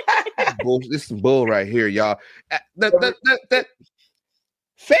 This is bull right here, y'all. The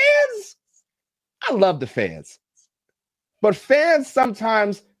fans, I love the fans. But fans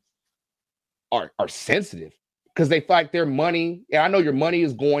sometimes are sensitive because they feel like their money. And I know your money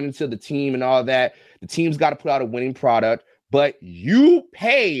is going into the team and all that. The team's got to put out a winning product, but you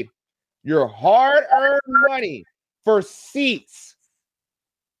paid your hard-earned money for seats,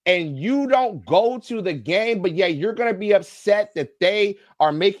 and you don't go to the game, but yet you're going to be upset that they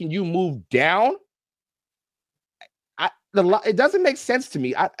are making you move down. It doesn't make sense to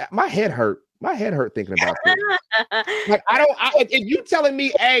me. My head hurt. My head hurt thinking about this. Like if you telling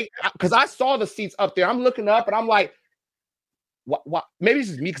me, hey, because I saw the seats up there, I'm looking up and I'm like, what? Maybe it's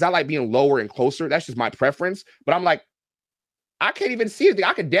just me because I like being lower and closer. That's just my preference. But I'm like, I can't even see anything.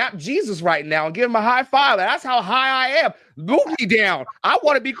 I can dap Jesus right now and give him a high five. That's how high I am. Move me down. I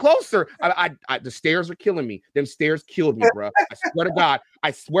want to be closer. The stairs are killing me. Them stairs killed me, bro. I swear to God.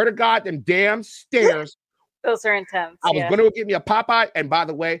 I swear to God, them damn stairs. Those are intense. I was going to get me a Popeye. And by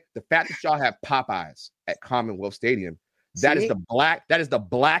the way, the fact that y'all have Popeyes at Commonwealth Stadium, that is the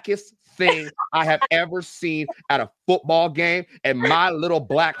blackest thing I have ever seen at a football game. And my little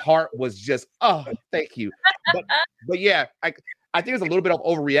black heart was just, oh, thank you. But yeah, I think it's a little bit of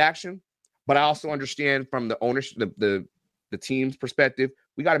overreaction, but I also understand from the ownership, the team's perspective,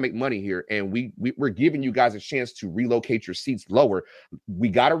 we got to make money here. And we're giving you guys a chance to relocate your seats lower. We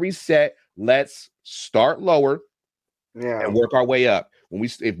got to reset. Let's start lower and work our way up.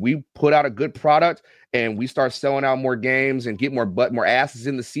 If we put out a good product and we start selling out more games and get more asses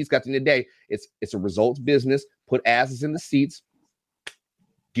in the seats, at the end of the day, it's a results business. Put asses in the seats,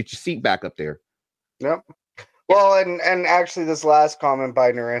 get your seat back up there. Yep. Well, and actually this last comment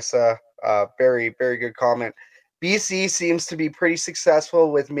by Narissa, very, very good comment. BC seems to be pretty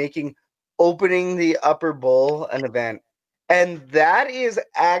successful with opening the Upper Bowl an event. And that is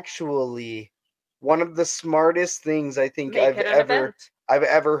actually one of the smartest things I think I've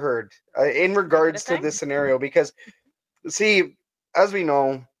ever heard in regards to this scenario. Because, see, as we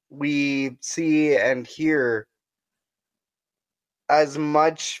know, we see and hear as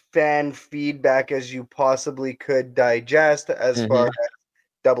much fan feedback as you possibly could digest as far as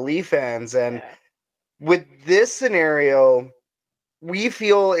Double E fans. And with this scenario, we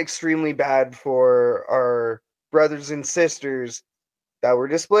feel extremely bad for our brothers and sisters that were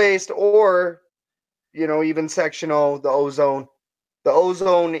displaced, or, even sectional, the ozone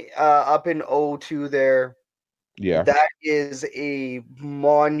up in O2 there. Yeah. That is a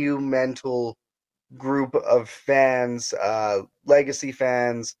monumental group of fans, legacy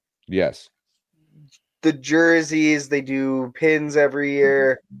fans. Yes. The jerseys, they do pins every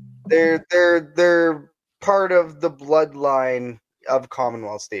year. They're part of the bloodline of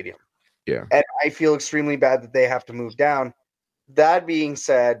Commonwealth Stadium. Yeah. And I feel extremely bad that they have to move down. That being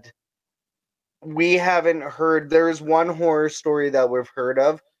said, we haven't heard, there's one horror story that we've heard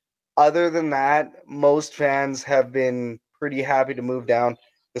of. Other than that, most fans have been pretty happy to move down.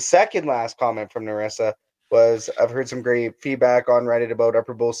 The second last comment from Narissa was, I've heard some great feedback on Reddit about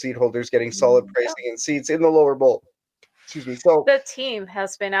Upper Bowl seat holders getting solid pricing and seats in the lower bowl. Excuse me. So the team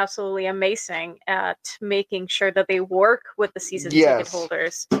has been absolutely amazing at making sure that they work with the season ticket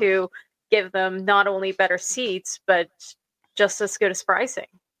holders to give them not only better seats, but just as good as pricing.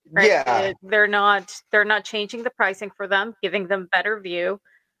 Right? Yeah. They're not changing the pricing for them, giving them better view,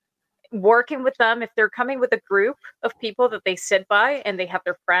 working with them. If they're coming with a group of people that they sit by and they have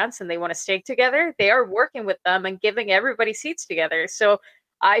their friends and they want to stay together, they are working with them and giving everybody seats together. So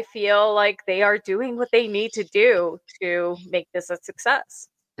I feel like they are doing what they need to do to make this a success.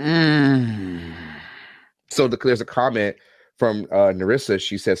 So there's a comment from Narissa.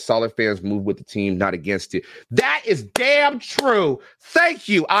 She says, solid fans move with the team, not against it. That is damn true. Thank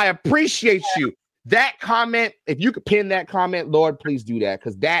you. I appreciate you. That comment, if you could pin that comment, Lord, please do that.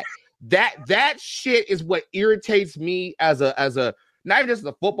 Because that shit is what irritates me as a not even just as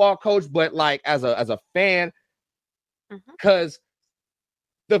a football coach, but like as a fan. Because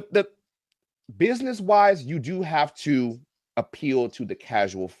the business wise, you do have to appeal to the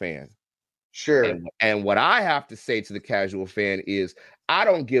casual fan. Sure. And what I have to say to the casual fan is, I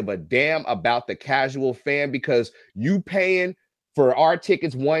don't give a damn about the casual fan, because you paying for our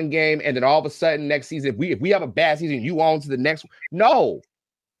tickets one game and then all of a sudden next season, if we have a bad season, you on to the next one. No,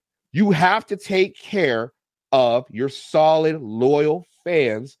 you have to take care of your solid, loyal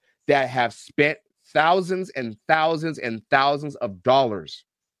fans that have spent thousands and thousands and thousands of dollars.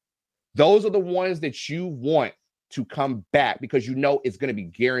 Those are the ones that you want to come back, because you know it's going to be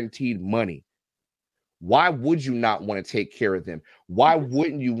guaranteed money. Why would you not want to take care of them? Why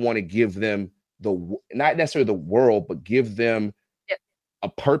wouldn't you want to give them not necessarily the world, but give them a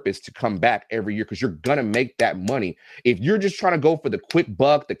purpose to come back every year? Because you're going to make that money. If you're just trying to go for the quick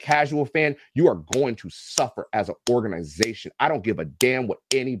buck, the casual fan, you are going to suffer as an organization. I don't give a damn what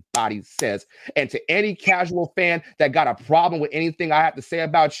anybody says. And to any casual fan that got a problem with anything I have to say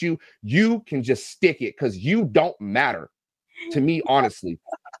about you, you can just stick it, because you don't matter to me, honestly.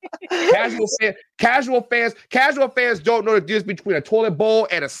 Casual fans don't know the difference between a toilet bowl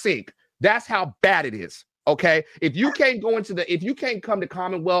and a sink. That's how bad it is. Okay, if you can't come to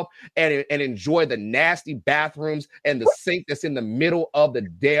Commonwealth and enjoy the nasty bathrooms and the sink that's in the middle of the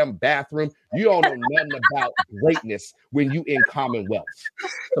damn bathroom, you don't know nothing about greatness when you in Commonwealth.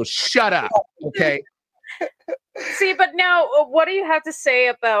 So shut up, okay? See, but now what do you have to say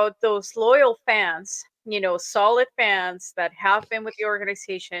about those loyal fans solid fans that have been with the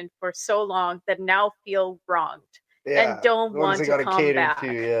organization for so long that now feel wronged and don't want to come back.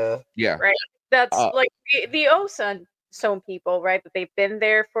 Yeah. Right. That's like the Ozone people, right? That they've been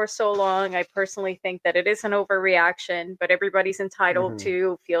there for so long. I personally think that it is an overreaction, but everybody's entitled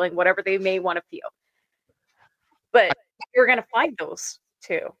to feeling whatever they may want to feel. But you're going to find those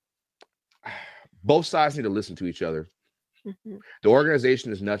too. Both sides need to listen to each other. The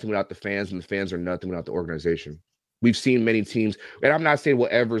organization is nothing without the fans, and the fans are nothing without the organization. We've seen many teams, and I'm not saying we'll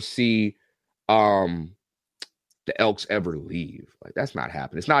ever see the Elks ever leave. Like, that's not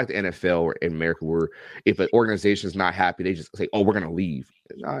happening. It's not like the NFL or in America where if an organization is not happy, they just say, "Oh, we're going to leave."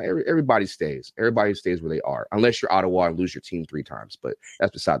 No, everybody stays. Everybody stays where they are, unless you're Ottawa and lose your team 3 times. But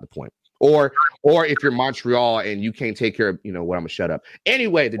that's beside the point. Or if you're Montreal and you can't take care of, what, I'm gonna shut up.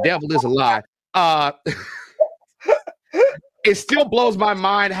 Anyway, the devil is a lie. It still blows my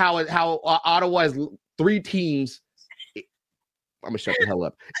mind how Ottawa has 3 teams. I'm gonna shut the hell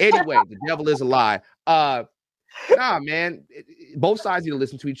up. Anyway, the devil is a lie. Nah, man. Both sides need to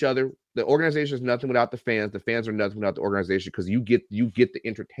listen to each other. The organization is nothing without the fans. The fans are nothing without the organization, because you get the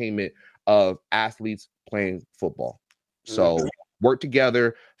entertainment of athletes playing football. So work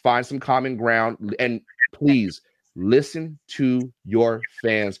together, find some common ground, and please listen to your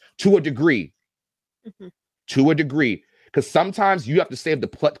fans to a degree. To a degree. Because sometimes you have to save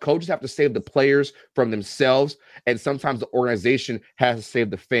coaches have to save the players from themselves, and sometimes the organization has to save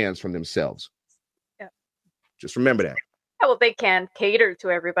the fans from themselves. Yeah. Just remember that. Yeah, well, they can cater to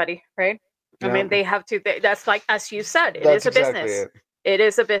everybody, right? Yeah. I mean, they have to. That's like, as you said, that's a business. It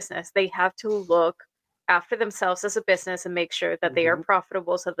is a business. They have to look after themselves as a business and make sure that they are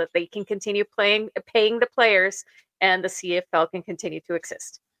profitable, so that they can continue paying the players, and the CFL can continue to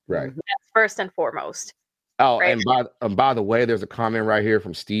exist. Right. That's first and foremost. Oh, right. And by the way, there's a comment right here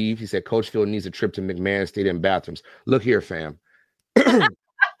from Steve. He said, "CoachPhil needs a trip to McMahon Stadium bathrooms." Look here, fam.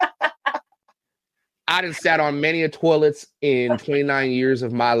 I done sat on many a toilets in 29 years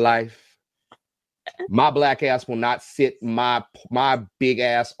of my life. My black ass will not sit my big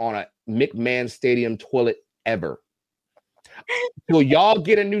ass on a McMahon Stadium toilet ever. Till y'all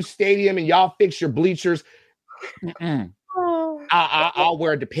get a new stadium and y'all fix your bleachers. I'll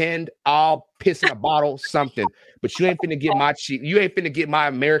wear a Depend. I'll piss in a bottle, something. But you ain't finna get my cheek. You ain't finna get my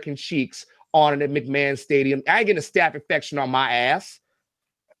American cheeks on at McMahon Stadium. I ain't getting a staph infection on my ass.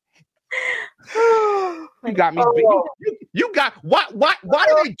 You got me. You got what? Why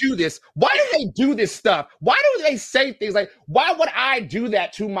do they do this? Why do they do this stuff? Why do they say things like, "Why would I do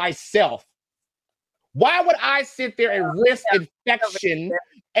that to myself? Why would I sit there and risk infection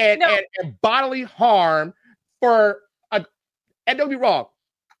and bodily harm for a?" And don't be wrong,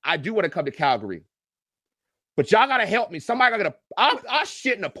 I do want to come to Calgary, but y'all gotta help me. Somebody gotta. I'll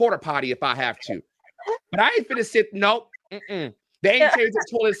shit in a porta potty if I have to, but I ain't finna sit. Nope. They ain't changed the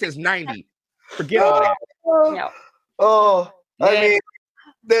toilet since '90. Forget all that. No. Oh, I mean,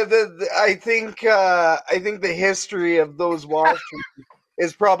 I think the history of those washrooms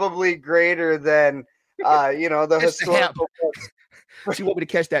is probably greater than the historical. She want me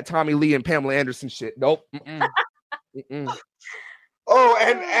to catch that Tommy Lee and Pamela Anderson shit. Nope. Oh,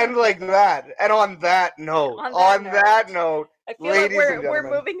 and like that. And on that note, I feel like we're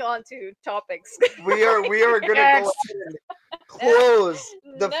moving on to topics. we are gonna go ahead and close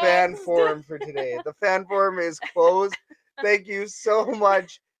the fan forum for today. The fan forum is closed. Thank you so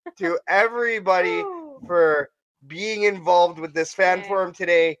much to everybody for being involved with this fan forum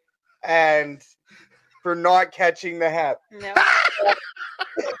today, and for not catching the hat. No.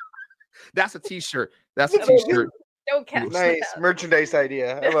 That's a t-shirt. That's a t-shirt. Don't catch nice merchandise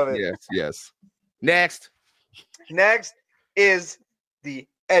idea. I love it. Yes. Next is the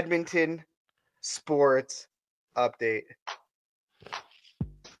Edmonton Sports Update.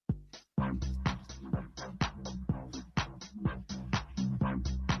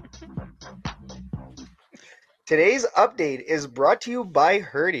 Today's update is brought to you by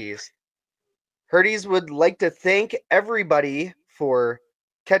Herties. Herties would like to thank everybody for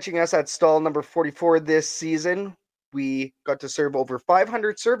catching us at stall number 44 this season. We got to serve over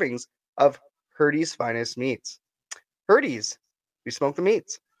 500 servings of Herties' finest meats. Herties, we smoke the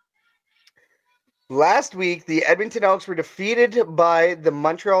meats. Last week, the Edmonton Elks were defeated by the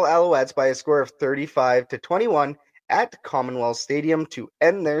Montreal Alouettes by a score of 35-21 at Commonwealth Stadium to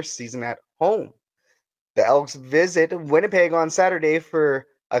end their season at home. The Elks visit Winnipeg on Saturday for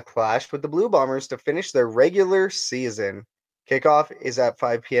a clash with the Blue Bombers to finish their regular season. Kickoff is at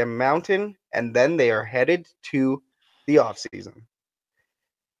 5 p.m. Mountain, and then they are headed to the offseason.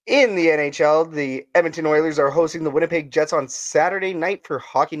 In the NHL, the Edmonton Oilers are hosting the Winnipeg Jets on Saturday night for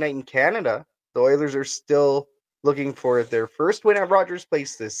Hockey Night in Canada. the Oilers are still looking for their first win at Rogers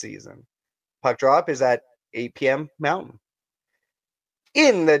Place this season. Puck drop is at 8 p.m. Mountain.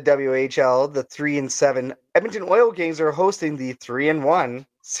 In the WHL, the 3-7 Edmonton Oil Kings are hosting the 3-1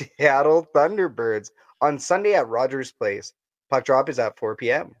 Seattle Thunderbirds on Sunday at Rogers Place. Puck drop is at 4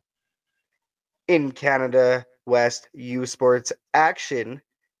 p.m. In Canada West U Sports action,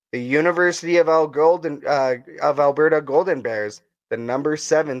 the University of Alberta Golden Bears, the number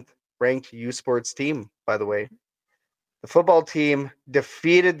 7th ranked U Sports team, by the way. The football team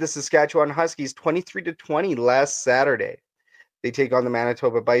defeated the Saskatchewan Huskies 23-20 last Saturday. They take on the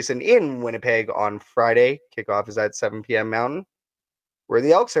Manitoba Bison in Winnipeg on Friday. Kickoff is at 7 p.m. Mountain. We're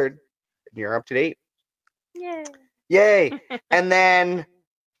the Elks herd, and you're up to date. Yay. Yay. And then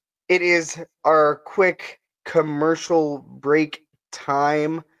it is our quick commercial break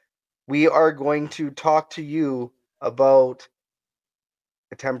time. We are going to talk to you about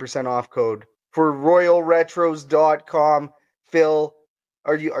a 10% off code for royalretros.com. Phil,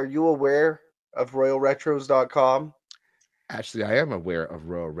 are you aware of royalretros.com? Actually, I am aware of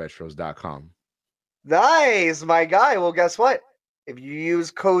royalretros.com. Nice, my guy. Well, guess what? If you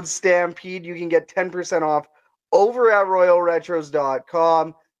use code Stampede, you can get 10% off over at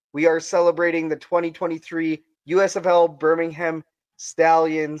royalretros.com. We are celebrating the 2023 USFL Birmingham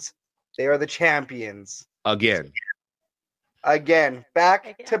Stallions. They are the champions. Again,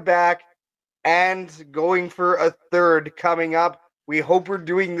 back to back, and going for a third coming up. We hope we're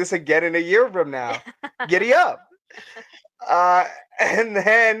doing this again in a year from now. Giddy up. And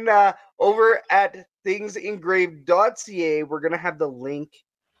then over at thingsengraved.ca, we're going to have the link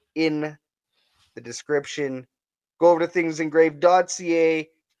in the description. Go over to thingsengraved.ca.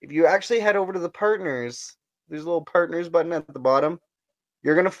 If you actually head over to the partners, there's a little partners button at the bottom.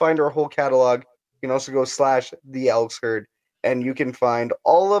 You're going to find our whole catalog. You can also go / the Elks herd, and you can find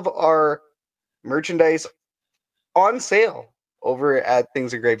all of our merchandise on sale over at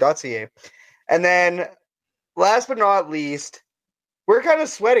thingsengraved.ca. And then last but not least, we're kind of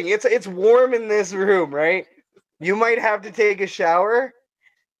sweating. It's warm in this room, right? You might have to take a shower,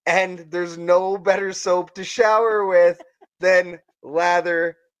 and there's no better soap to shower with than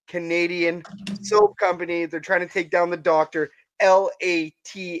Lather Canadian Soap Company. They're trying to take down the doctor, LATHR.com.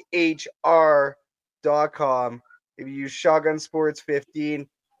 If you use Shotgun Sports 15,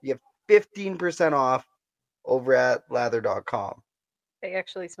 you have 15% off over at lather.com. They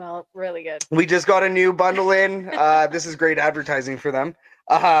actually smell really good. We just got a new bundle in. This is great advertising for them.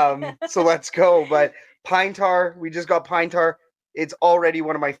 So let's go. But Pine Tar, we just got Pine Tar. It's already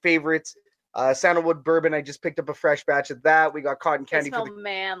one of my favorites. Sandalwood Bourbon, I just picked up a fresh batch of that. We got Cotton Candy. It smells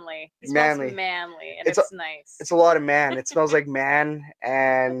manly. It manly. smells manly, and it's nice. It's a lot of man. It smells like man,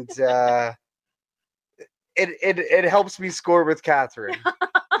 and it helps me score with Catherine.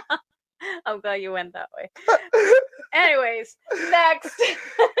 I'm glad you went that way. Anyways, next.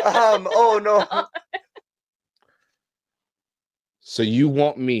 Oh no. So you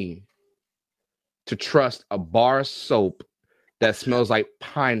want me to trust a bar of soap that smells like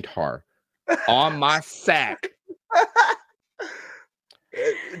pine tar on my sack?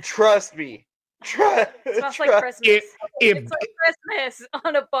 Trust me. It smells like Christmas. It's like Christmas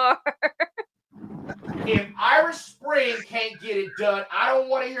on a bar. If Irish Spring can't get it done, I don't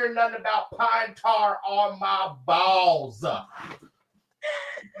want to hear nothing about pine tar on my balls. But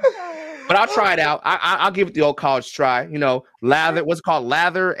I'll try it out. I'll give it the old college try. You know, lather. What's it called?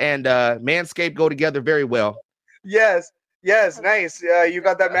 Lather and Manscaped go together very well. Yes, nice. You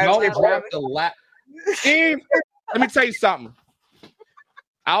got that Manscaped. Steve, let me tell you something.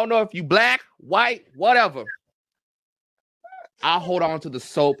 I don't know if you black, white, whatever. I'll hold on to the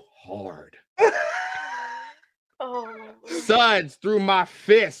soap hard. Oh. Suds through my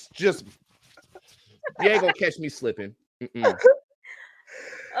fist. Just you ain't gonna catch me slipping.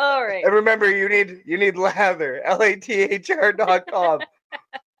 All right. And remember, you need lather. LATHR.com.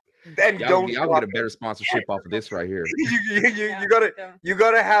 And y'all get a better sponsorship off of this right here. you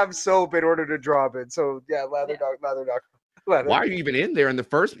gotta have soap in order to drop it. So yeah, lather.com. Why are you even in there in the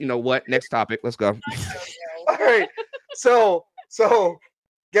first? You know what? Next topic. Let's go. All right. So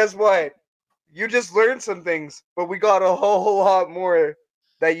guess what? You just learned some things, but we got a whole lot more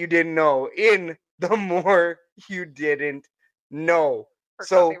that you didn't know in the more you didn't know.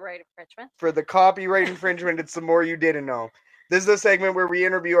 Copyright infringement. For the copyright infringement, it's the more you didn't know. This is a segment where we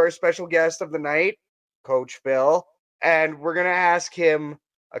interview our special guest of the night, CoachPhil, and we're going to ask him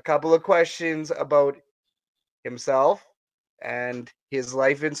a couple of questions about himself and his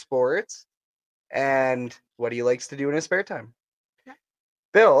life in sports and what he likes to do in his spare time. Yeah.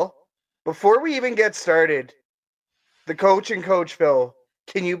 Bill, before we even get started, the coach and CoachPhil,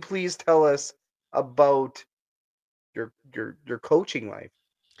 can you please tell us about your coaching life?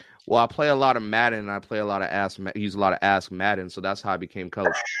 Well, I play a lot of Madden. And I play a lot of use a lot of Ask Madden, so that's how I became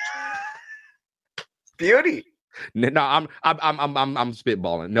coach. Beauty. No, I'm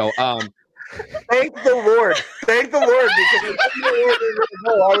spitballing. No, Thank the Lord. Thank the Lord, because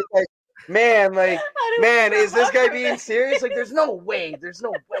I was like, man, is this guy being serious? Like, there's no way.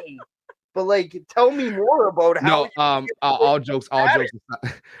 But like, tell me more about how. No, all jokes aside.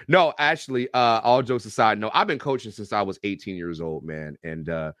 No, actually, all jokes aside. No, I've been coaching since I was 18 years old, man, and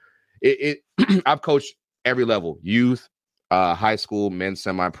I've coached every level: youth, high school, men's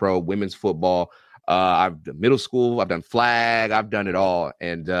semi-pro, women's football. I've done middle school. I've done flag. I've done it all,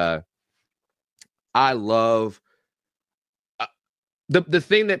 and I love the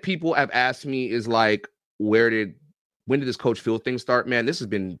thing that people have asked me is like, when did this CoachPhil thing start? Man, this has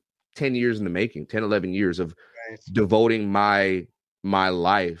been 10 years in the making, 10, 11 years of devoting my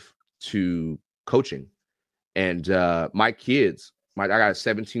life to coaching. And my kids, I got a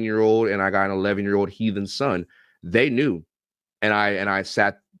 17-year-old and I got an 11-year-old heathen son. They knew. And I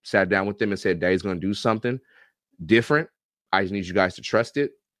sat down with them and said, Daddy's going to do something different. I just need you guys to trust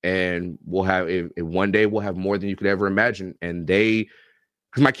it. And we'll have one day we'll have more than you could ever imagine. And because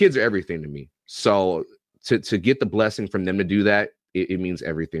my kids are everything to me. So to get the blessing from them to do that, it means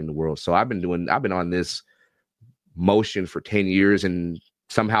everything in the world. So I've been on this motion for 10 years and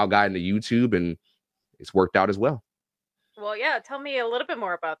somehow got into YouTube, and it's worked out as well. Well, yeah, tell me a little bit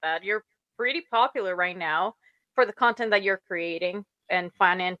more about that. You're pretty popular right now for the content that you're creating and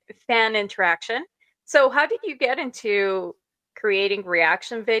fan interaction. So how did you get into creating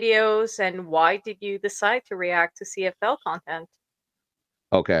reaction videos, and why did you decide to react to CFL content?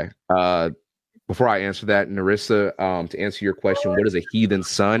 Okay. Before I answer that, Narissa, to answer your question, what is a heathen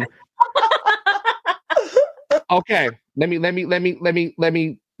son? Okay, let me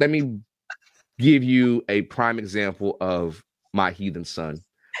give you a prime example of my heathen son.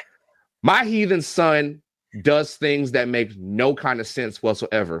 My heathen son does things that make no kind of sense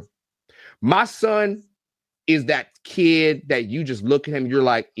whatsoever. My son is that kid that you just look at him, you're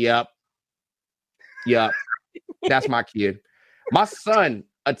like, yep, that's my kid. My son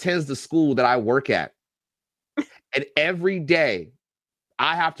attends the school that I work at. And every day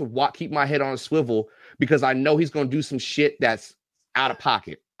I have to keep my head on a swivel because I know he's going to do some shit that's out of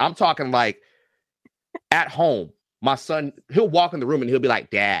pocket. I'm talking like at home, my son, he'll walk in the room and he'll be like,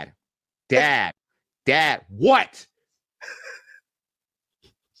 Dad, what?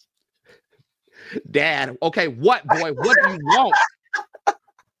 Dad, okay, what, boy? What do you want?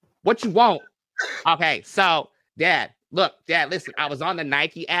 What you want? Okay, so, Dad, listen, I was on the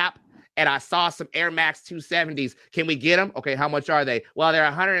Nike app and I saw some Air Max 270s. Can we get them? Okay, how much are they? Well, they're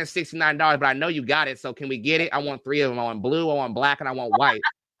 $169, but I know you got it, so can we get it? I want 3 of them. I want blue, I want black, and I want white.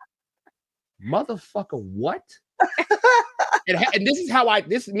 Motherfucker, what? and this is how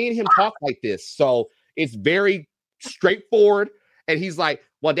me and him talk like this. So it's very straightforward. And he's like,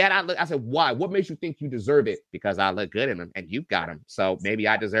 well, Dad, I said, why? What makes you think you deserve it? Because I look good in them and you got them. So maybe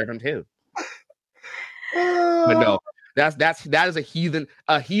I deserve them too. But no, that is a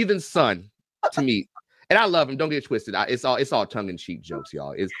heathen son to me. And I love him. Don't get it twisted. It's all tongue-in-cheek jokes,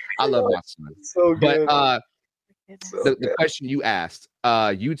 y'all. I love my son. So good. But the question you asked,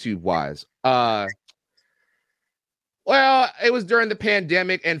 YouTube-wise, well, it was during the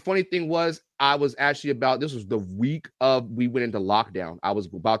pandemic, and funny thing was, I was actually this was the week we went into lockdown. I was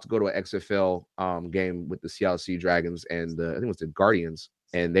about to go to an XFL game with the Seattle Sea Dragons and I think it was the Guardians,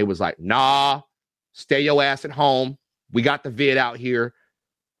 and they was like, nah, stay your ass at home. We got the vid out here.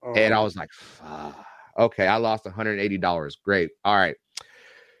 And I was like, fuck. Okay, I lost $180. Great. All right.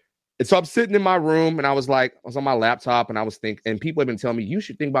 And so I'm sitting in my room and I was on my laptop and I was thinking, and people have been telling me, you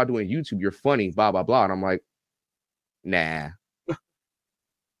should think about doing YouTube. You're funny, blah, blah, blah. And I'm like, nah.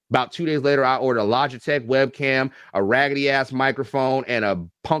 About 2 days later, I ordered a Logitech webcam, a raggedy ass microphone, and a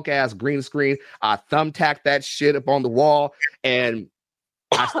punk ass green screen. I thumbtacked that shit up on the wall and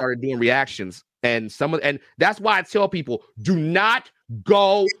I started doing reactions. And that's why I tell people, do not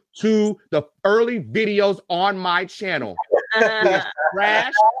go to the early videos on my channel. It is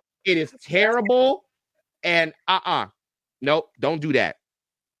trash. It is terrible. And nope, don't do that.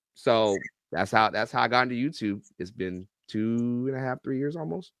 So that's how I got into YouTube. It's been 2.5, 3 years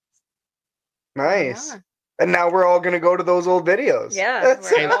almost. Nice. Yeah. And now we're all gonna go to those old videos. Yeah.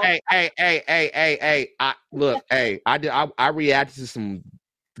 Hey. I reacted to some,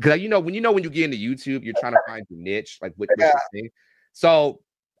 because when you get into YouTube, you're trying to find your niche, like what you thing. So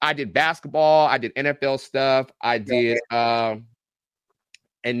I did basketball, I did NFL stuff, I did and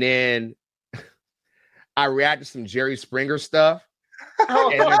then I reacted to some Jerry Springer stuff.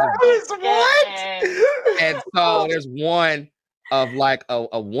 Oh, And What? And so there's one of like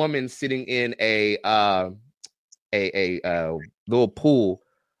a woman sitting in a little pool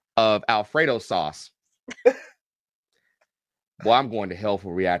of Alfredo sauce. Well, I'm going to hell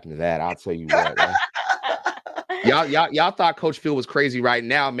for reacting to that. I'll tell you what. Y'all thought CoachPhil was crazy right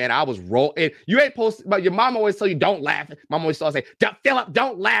now, man. I was rolling. You ain't posted, but your mom always tell you don't laugh. Mom always say, Philip,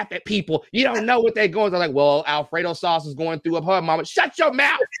 don't laugh at people. You don't know what they're going through. Like, well, Alfredo sauce is going through up her mama. Shut your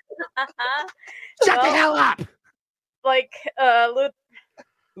mouth. Shut the hell up. Like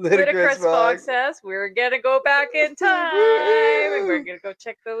Ludicrous Fox says, we're gonna go back in time and we're gonna go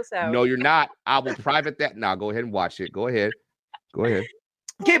check those out. No, you're not. I will private that. Now go ahead and watch it. Go ahead.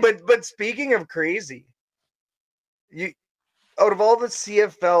 Okay, but speaking of crazy, you out of all the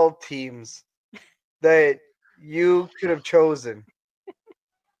CFL teams that you could have chosen,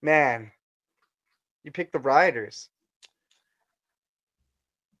 man, you picked the Riders.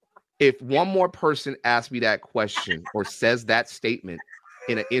 If one more person asks me that question or says that statement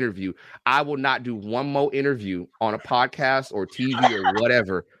in an interview, I will not do one more interview on a podcast or TV or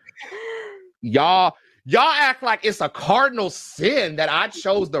whatever. Y'all act like it's a cardinal sin that I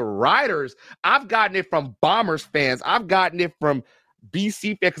chose the Riders. I've gotten it from Bombers fans. I've gotten it from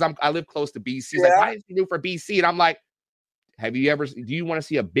BC fans because I live close to BC. It's like, why did you do for BC? And I'm like, do you want to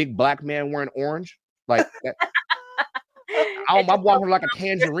see a big black man wearing orange? Like that? I'm walking like a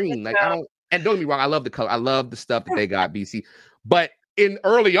tangerine. Like and don't get me wrong, I love the color. I love the stuff that they got, BC. But in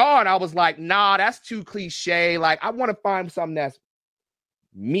early on, I was like, nah, that's too cliche. Like, I want to find something that's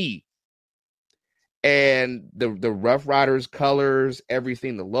me. And the Rough Riders colors,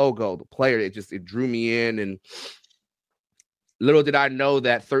 everything, the logo, the player, it drew me in. And little did I know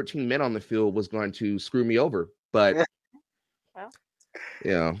that 13 men on the field was going to screw me over. But well,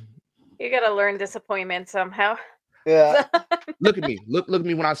 yeah, you gotta learn disappointment somehow. Yeah. Look at me. Look at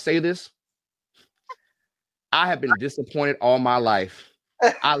me when I say this. I have been disappointed all my life.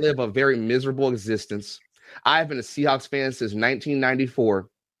 I live a very miserable existence. I've been a Seahawks fan since 1994.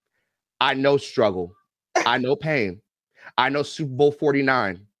 I know struggle. I know pain. I know Super Bowl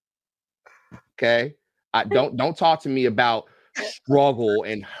 49. Okay? Don't talk to me about struggle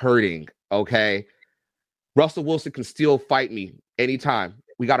and hurting. Okay? Russell Wilson can still fight me anytime.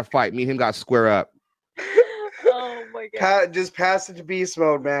 We got to fight. Me and him got to square up. Oh my God. Just pass it to beast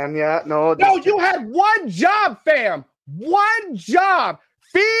mode, man. Yeah, no. You had one job, fam. One job.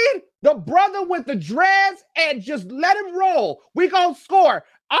 Feed the brother with the dreads and just let him roll. We gonna score.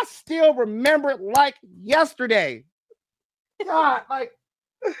 I still remember it like yesterday. God, like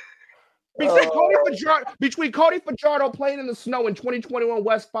between Cody Fajardo playing in the snow in 2021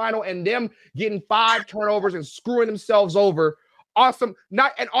 West Final and them getting 5 turnovers and screwing themselves over. Awesome.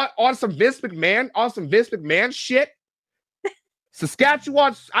 On some Vince McMahon shit.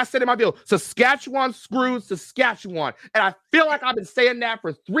 Saskatchewan, I said in my bill, Saskatchewan screws Saskatchewan. And I feel like I've been saying that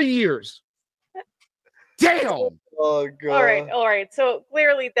for 3 years. Damn. Oh, God. All right. So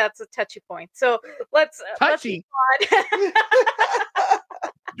clearly that's a touchy point. So let's touchy.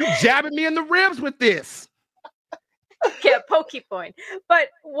 You jabbing me in the ribs with this. Yeah, pokey point. But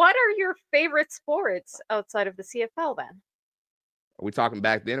what are your favorite sports outside of the CFL then? Are we talking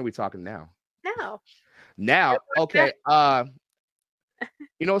back then or are we talking now? Now. Okay.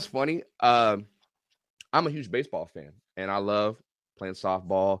 You know what's funny? I'm a huge baseball fan, and I love playing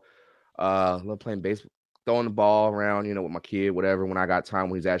softball. Love playing baseball, throwing the ball around, with my kid, whatever, when I got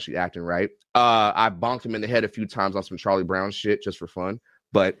time when he's actually acting right. I bonked him in the head a few times on some Charlie Brown shit just for fun,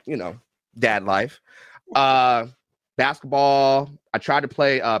 but, dad life. Basketball, I tried to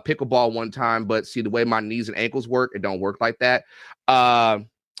play pickleball one time, but see, the way my knees and ankles work, it don't work like that. I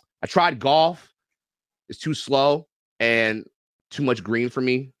tried golf. It's too slow and too much green for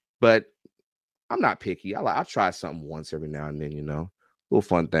me, but I'm not picky. I'll try something once every now and then, little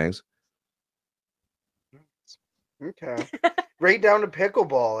fun things. Okay. Right down to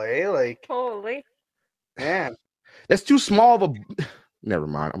pickleball, eh? Like, holy man. That's too small of a... Never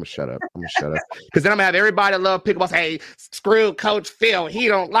mind. I'm going to shut up. Because then I'm going to have everybody that love pickleball say, hey, screw Coach Phil. He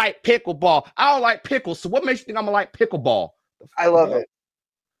don't like pickleball. I don't like pickles. So what makes you think I'm going to like pickleball? I love it.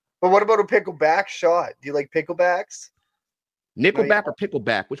 But what about a pickleback shot? Do you like picklebacks? Nickelback or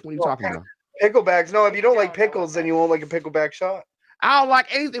pickleback? Which one are you talking about? Picklebacks. No, if you don't like pickles, then you won't like a pickleback shot. I don't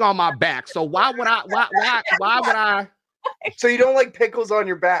like anything on my back. So why would I? So you don't like pickles on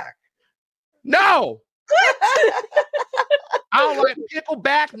your back? No. I don't like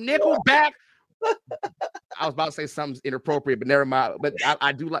pickleback, nickelback. I was about to say something inappropriate, but never mind. But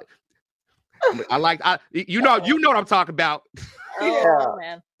I do like. You know what I'm talking about. Yeah.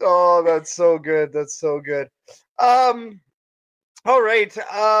 Man. Oh, that's so good. That's so good. All right.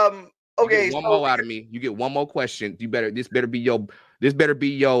 Okay. You get one more out of me. You get one more question. This better be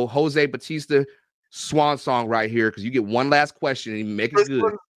your Jose Batista swan song right here, because you get one last question and you make it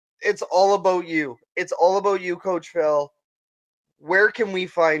good. It's all about you. It's all about you, Coach Phil. Where can we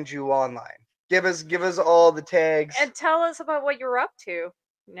find you online? Give us all the tags. And tell us about what you're up to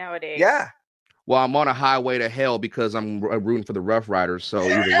nowadays. Yeah. Well, I'm on a highway to hell because I'm rooting for the Rough Riders. So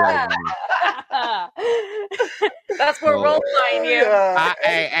either way. That's where we'll find you.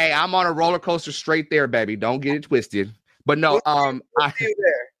 Hey, I'm on a roller coaster straight there, baby. Don't get it twisted. But no, we'll see you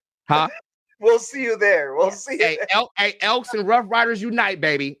there. Huh? We'll see you there. We'll see you there. Elks and Rough Riders unite,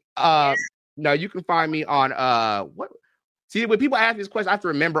 baby. No, you can find me on what? See, when people ask me this question, I have to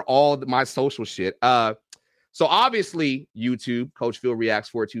remember all my social shit. So obviously YouTube, CoachPhil Reacts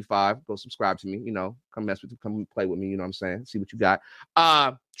 425. Go subscribe to me. You know, come mess with, come play with me. You know what I'm saying? See what you got.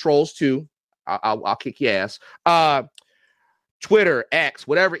 Trolls too. I'll kick your ass. Twitter, X,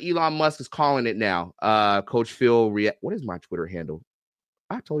 whatever Elon Musk is calling it now. CoachPhil React. What is my Twitter handle?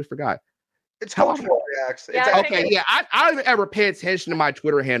 I totally forgot. It's CoachPhil Reacts. I don't even ever pay attention to my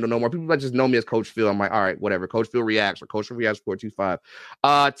Twitter handle no more. People that just know me as CoachPhil. I'm like, all right, whatever. CoachPhil Reacts or CoachPhil Reacts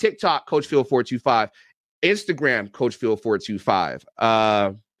 425. TikTok, CoachPhil 425. Instagram, CoachPhil 425.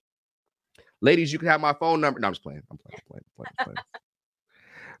 Ladies, you can have my phone number. No, I'm just playing. I'm playing.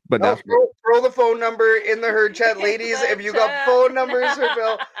 But that's throw the phone number in the herd chat, ladies. If you got phone numbers for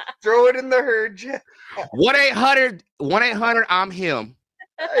Bill, throw it in the herd chat. 1-800 I'm him.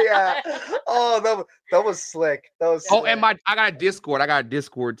 Yeah. Oh, that was slick. And I got a Discord. I got a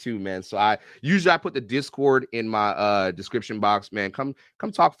Discord too, man. So I usually put the Discord in my description box, man. Come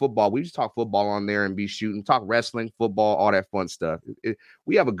talk football. We just talk football on there and be shooting, talk wrestling, football, all that fun stuff.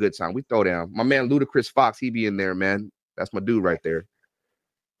 We have a good time. We throw down. My man Ludacris Fox, he be in there, man. That's my dude right there.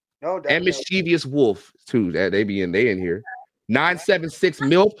 No, definitely. And Mischievous Wolf too. They in here. 976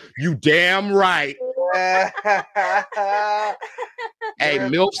 MILF. You damn right. Hey,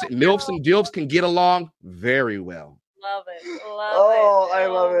 MILFs and DILFs can get along very well. Love it. I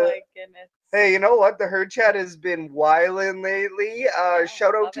love it. My goodness. Hey, you know what? The herd chat has been wilding lately.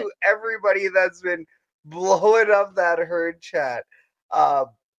 Shout out to everybody that's been blowing up that herd chat.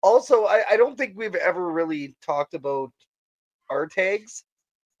 Also, I don't think we've ever really talked about our tags.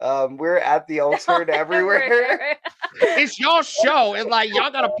 We're at the Elks herd everywhere. It's your show. It's like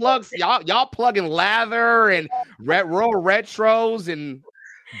y'all gotta plug y'all plugging lather and royal retros and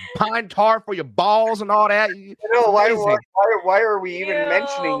pine tar for your balls and all that. Why are we even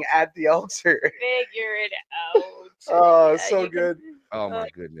mentioning at the Elks herd? Figure it out. Oh, so good. Oh my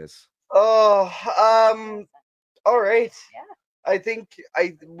goodness. Oh, all right. Yeah. I think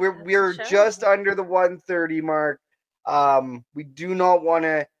we're just under the 130 mark. We do not want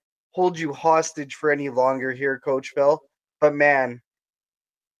to hold you hostage for any longer here, Coach Phil. But man,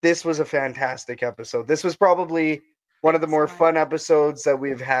 this was a fantastic episode. This was probably one of the more fun episodes that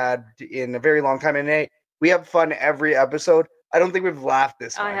we've had in a very long time. And we have fun every episode. I don't think we've laughed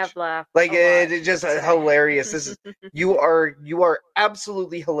this much. I have laughed. Like it's just hilarious. This is you are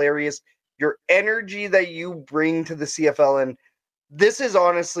absolutely hilarious. Your energy that you bring to the CFL, and this is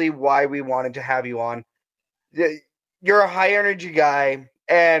honestly why we wanted to have you on. You're a high energy guy,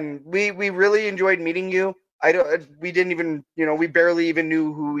 and we really enjoyed meeting you. We didn't even, we barely even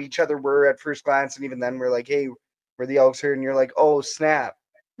knew who each other were at first glance, and even then we're like, hey, we're the Elks here, and you're like, oh snap.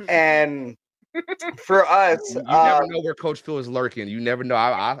 And for us, you never know where Coach Phil is lurking. You never know.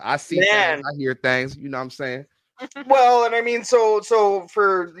 I see things, I hear things. You know what I'm saying? Well, and I mean, so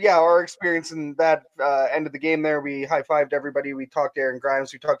for our experience in that end of the game there, we high-fived everybody. We talked to Aaron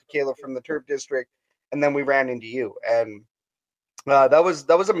Grimes, we talked to Caleb from the Turf District, and then we ran into you, and that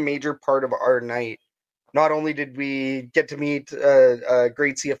was a major part of our night. Not only did we get to meet a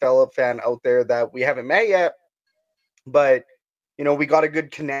great CFL fan out there that we haven't met yet, but we got a good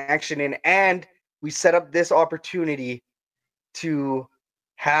connection in, and we set up this opportunity to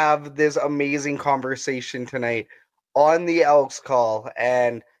have this amazing conversation tonight on the Elks call.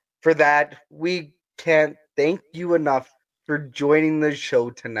 And for that, we can't thank you enough for joining the show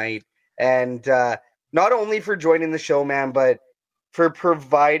tonight. And not only for joining the show, man, but for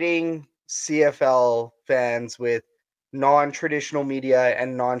providing CFL fans with non-traditional media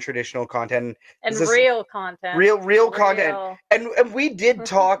and non-traditional content and real content. Real content. And we did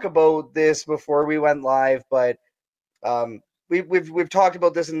talk about this before we went live, but we've talked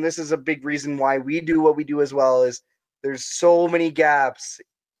about this, and this is a big reason why we do what we do as well. Is there's so many gaps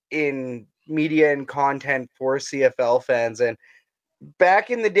in media and content for CFL fans. And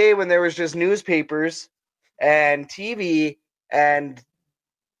back in the day when there was just newspapers and TV and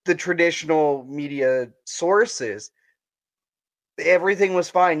the traditional media sources, everything was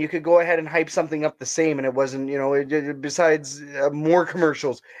fine. You could go ahead and hype something up the same, and it wasn't, besides more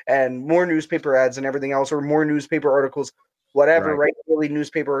commercials and more newspaper ads and everything else, or more newspaper articles, whatever, right? Daily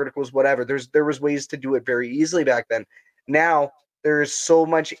newspaper articles, whatever. There was ways to do it very easily back then. Now there is so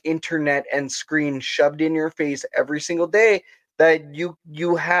much internet and screen shoved in your face every single day that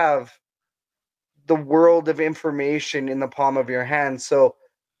you have the world of information in the palm of your hand. So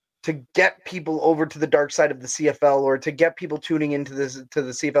to get people over to the dark side of the CFL, or to get people tuning into the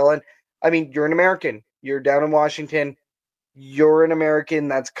CFL. And I mean, you're an American. You're down in Washington. You're an American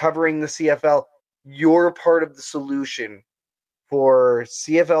that's covering the CFL. You're part of the solution for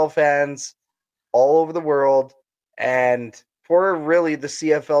CFL fans all over the world, and for really the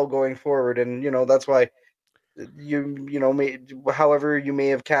CFL going forward. And that's why however you may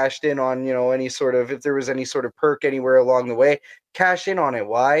have cashed in on any sort of, if there was any sort of perk anywhere along the way, cash in on it.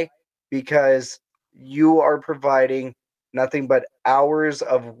 Why? Because you are providing nothing but hours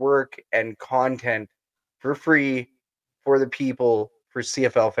of work and content for free for the people, for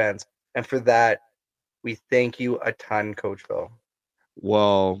CFL fans, and for that we thank you a ton, Coach Phil.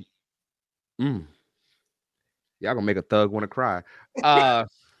 Well, y'all gonna make a thug want to cry.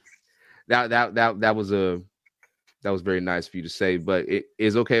 That was very nice for you to say, but it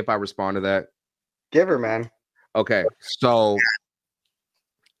is okay if I respond to that. Give her, man. Okay, so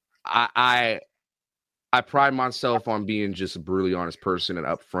I pride myself on being just a brutally honest person and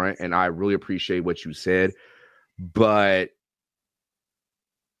upfront, and I really appreciate what you said. But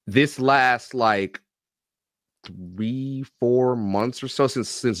this last like 3-4 months or so,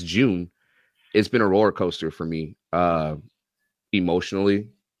 since June, it's been a roller coaster for me, emotionally,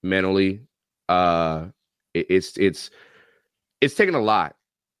 mentally. It's taken a lot,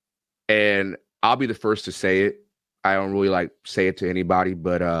 and I'll be the first to say it. I don't really like say it to anybody,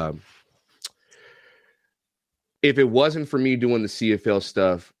 but if it wasn't for me doing the CFL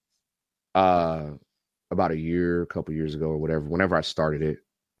stuff about a couple years ago or whatever, whenever I started it,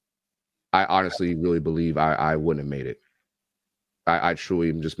 I honestly really believe I wouldn't have made it. I truly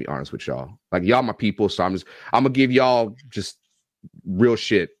am, just be honest with y'all. Like, y'all my people, so I'm gonna give y'all just real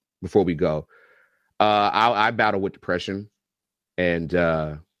shit before we go. I battle with depression, and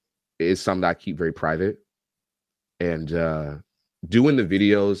it's something that I keep very private. And doing the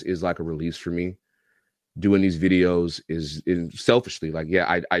videos is like a release for me. Doing these videos is selfishly, like,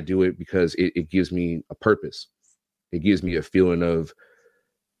 yeah, I do it because it gives me a purpose. It gives me a feeling of,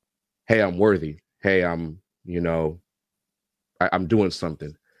 hey, I'm worthy. Hey, I'm doing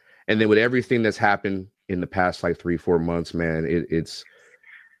something. And then with everything that's happened in the past like 3-4 months, man,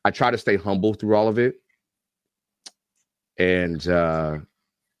 I try to stay humble through all of it. And a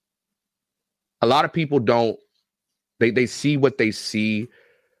lot of people don't, they see what they see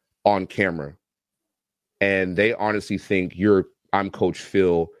on camera, and they honestly think I'm Coach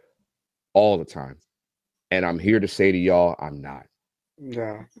Phil all the time. And I'm here to say to y'all, I'm not.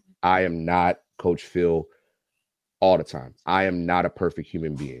 Yeah. I am not Coach Phil all the time. I am not a perfect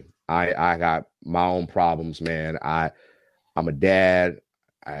human being. I got my own problems, man. I'm a dad.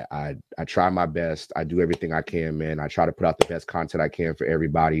 I try my best. I do everything I can, man. I try to put out the best content I can for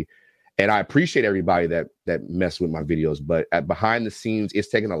everybody. And I appreciate everybody that mess with my videos. But behind the scenes, it's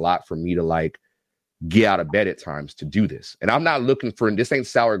taken a lot for me to like get out of bed at times to do this. And I'm not looking for, this ain't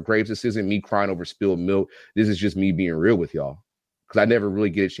sour grapes. This isn't me crying over spilled milk. This is just me being real with y'all, because I never really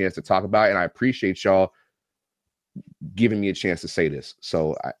get a chance to talk about it. And I appreciate y'all giving me a chance to say this.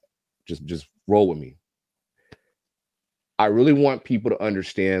 So I just roll with me. I really want people to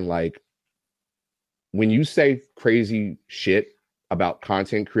understand, like, when you say crazy shit about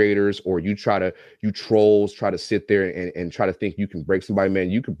content creators, or you trolls try to sit there and try to think you can break somebody,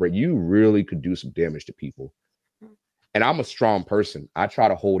 man, you really could do some damage to people. And I'm a strong person. I try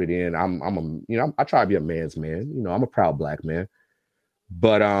to hold it in. I try to be a man's man. I'm a proud Black man.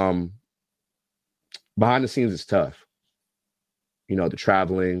 But behind the scenes, it's tough. The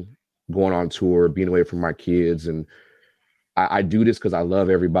traveling, going on tour, being away from my kids. And I do this because I love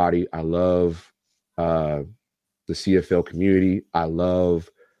everybody. I love the CFL community. I love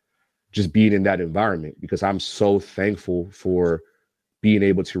just being in that environment, because I'm so thankful for being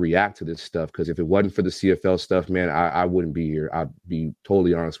able to react to this stuff. Because if it wasn't for the CFL stuff, man, I wouldn't be here. I'd be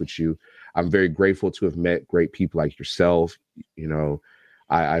totally honest with you. I'm very grateful to have met great people like yourself.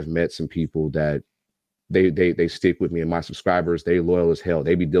 I've met some people that they stick with me, and my subscribers, they loyal as hell.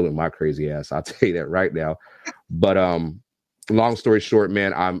 They be dealing with my crazy ass. I'll tell you that right now. But long story short,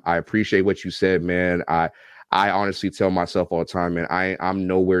 man, I appreciate what you said, man. I honestly tell myself all the time, man, I'm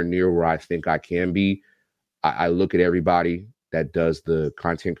nowhere near where I think I can be. I look at everybody that does the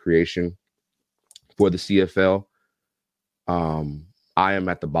content creation for the CFL. I am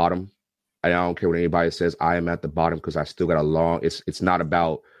at the bottom. I don't care what anybody says. I am at the bottom because I still got a long. It's not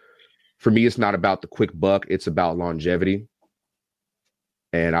about, for me. It's not about the quick buck. It's about longevity,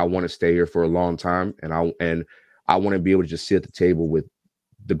 and I want to stay here for a long time. And I want to be able to just sit at the table with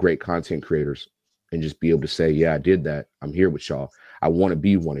the great content creators and just be able to say, yeah, I did that. I'm here with y'all. I want to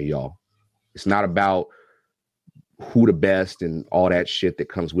be one of y'all. It's not about who the best and all that shit that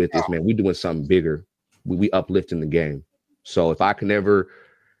comes with this, man. We doing something bigger. We uplifting the game. So if I can ever,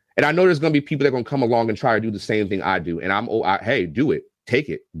 and I know there's going to be people that are going to come along and try to do the same thing I do. And hey, do it, take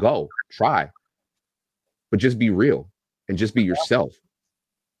it, go, try. But just be real and just be yourself,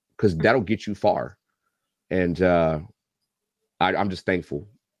 because that'll get you far. And I'm just thankful,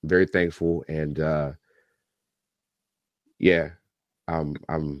 very thankful. And yeah, I'm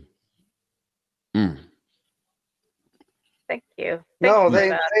Thank you.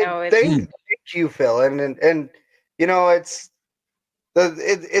 Thank you, Phil. And you know, it's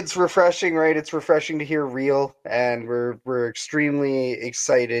refreshing, right? It's refreshing to hear real, and we're extremely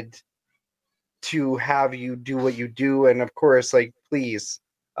excited to have you do what you do. And of course, like, please,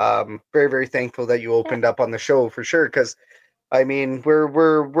 very, very thankful that you opened up on the show for sure. Because I mean,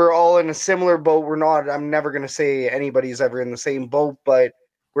 we're all in a similar boat. I'm never gonna say anybody's ever in the same boat, but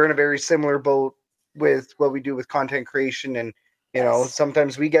we're in a very similar boat with what we do with content creation. And you know,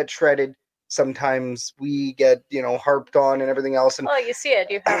 sometimes we get shredded, sometimes we get, you know, harped on and everything else. And you see it.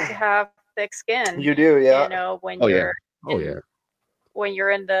 You have to have thick skin. You do, yeah. You know, when when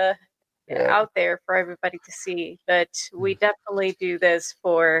you're in the out there for everybody to see. But we definitely do this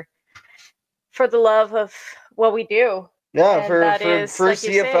for the love of what we do. Yeah, and for like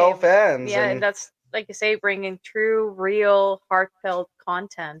CFL fans. Yeah, and that's, like you say, bringing true, real, heartfelt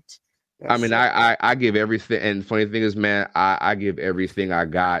content. I mean, I give everything. And funny thing is, man, I give everything I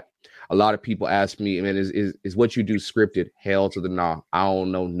got. A lot of people ask me, man, is what you do scripted? Hell to the no. I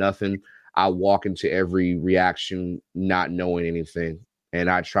don't know nothing. I walk into every reaction not knowing anything. And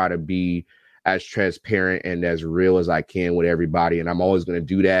I try to be as transparent and as real as I can with everybody. And I'm always going to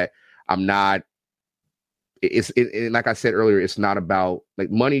do that. I'm not. Like I said earlier, it's not about, like,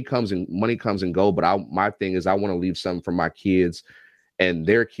 money comes and go. But my thing is, I want to leave something for my kids and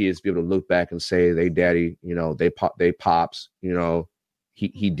their kids, be able to look back and say, they daddy, you know, they pops, you know,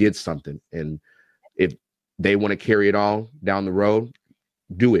 he did something. And if they want to carry it on down the road,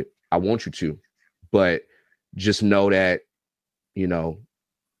 do it. I want you to, but just know that, you know,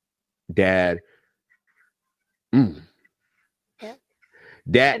 dad,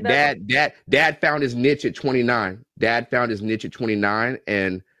 Dad found his niche at 29. Dad found his niche at 29,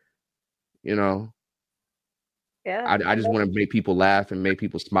 and you know, I just want to make people laugh and make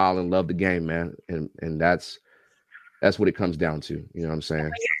people smile and love the game, man. And that's what it comes down to. You know what I'm saying?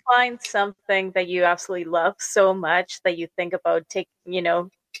 When you find something that you absolutely love so much that you think about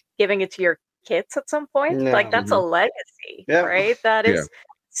giving it to your kids at some point, like, that's a legacy, right? That is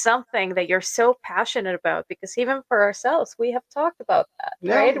something that you're so passionate about, because even for ourselves, we have talked about that,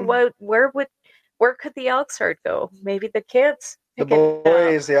 right? Where could the Elks herd go? Maybe the kids, the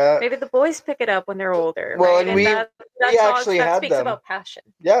boys, maybe the boys pick it up when they're older. Well, right? and we actually had speaks them. About passion.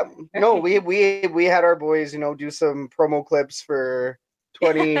 Yeah, no, we had our boys, you know, do some promo clips for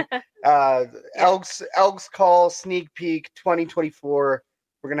 20 Elks Call Sneak Peek 2024.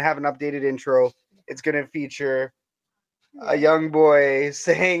 We're gonna have an updated intro. It's gonna feature a young boy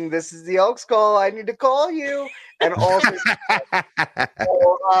saying, "This is the Elks Call. I need to call you." And also,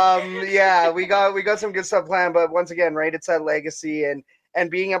 we got some good stuff planned. But once again, right, it's that legacy and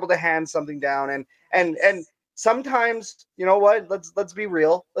being able to hand something down and sometimes, you know what? Let's be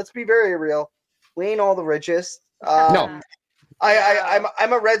real. Let's be very real. We ain't all the richest. No.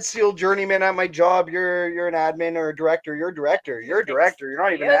 I'm a Red Seal journeyman at my job. You're an admin or a director. You're a director. You're a director. You're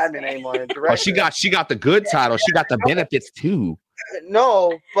not even an admin anymore. You're a director. Oh, she got the good title. She got the benefits too.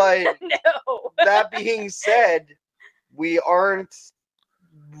 No, but that being said, we aren't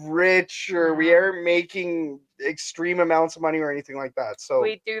rich or we aren't making extreme amounts of money or anything like that. So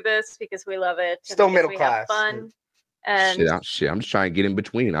we do this because we love it. Still middle class. Have fun. And shit, I'm just trying to get in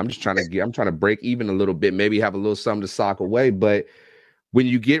between. I'm trying to break even a little bit, maybe have a little something to sock away. But when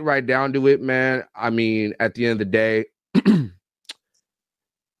you get right down to it, man, I mean, at the end of the day, and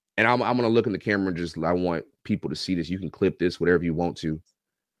I'm gonna look in the camera and just, I want people to see this. You can clip this, whatever you want to.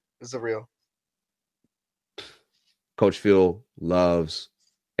 It's a real. CoachPhil loves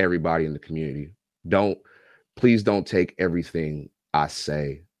everybody in the community. Please don't take everything I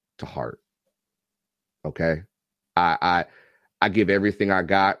say to heart. Okay. I give everything I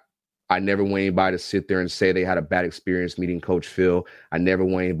got. I never want anybody to sit there and say they had a bad experience meeting Coach Phil. I never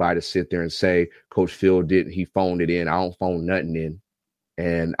want anybody to sit there and say Coach Phil he phoned it in. I don't phone nothing in.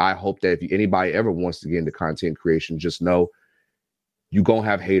 And I hope that if anybody ever wants to get into content creation, just know you're going to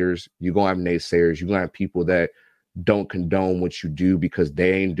have haters. You're going to have naysayers. You're going to have people that don't condone what you do because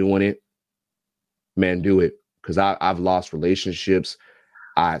they ain't doing it. Man, do it. Because I've lost relationships.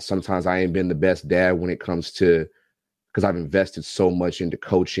 Sometimes I ain't been the best dad when it comes to, because I've invested so much into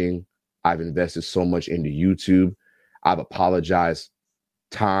coaching. I've invested so much into YouTube. I've apologized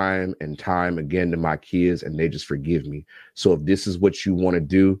time and time again to my kids, and they just forgive me. So if this is what you want to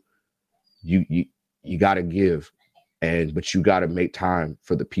do, you got to give, but you got to make time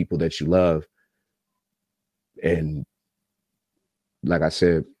for the people that you love. And like I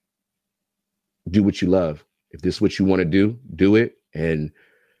said, do what you love. If this is what you want to do it, and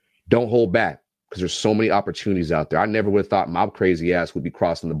don't hold back. Because there's so many opportunities out there. I never would have thought my crazy ass would be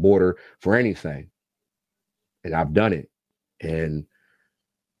crossing the border for anything. And I've done it. And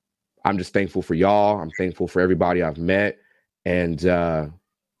I'm just thankful for y'all. I'm thankful for everybody I've met. And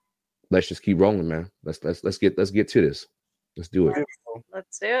let's just keep rolling, man. Let's get to this. Let's do it.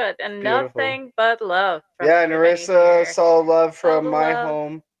 Let's do it. And nothing but love. Yeah, Narissa, saw love from my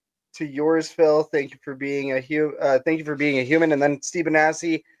home to yours, Phil. Thank you for being a human. And then Stephen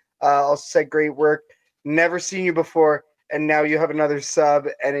Assey also said, great work. Never seen you before, and now you have another sub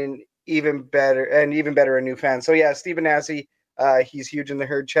and an even better, a new fan. So yeah, Stephen Assey, he's huge in the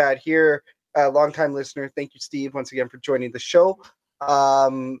herd chat here. Longtime listener. Thank you, Steve, once again for joining the show.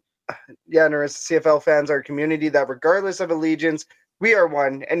 Yeah, Narissa, CFL fans are a community that, regardless of allegiance, we are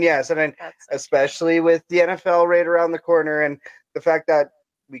one. And yes, and then especially with the NFL right around the corner, and the fact that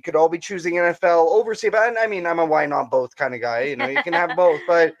we could all be choosing NFL over CFL. And I mean, I'm a why not both kind of guy. You know, you can have both,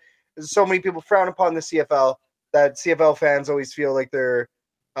 but so many people frown upon the CFL that CFL fans always feel like they're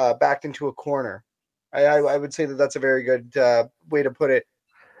backed into a corner. I would say that that's a very good way to put it.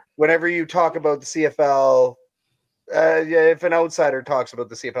 Whenever you talk about the CFL, if an outsider talks about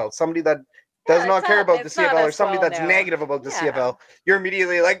the CFL, somebody that does not care about the CFL, or somebody that's negative about the CFL, you're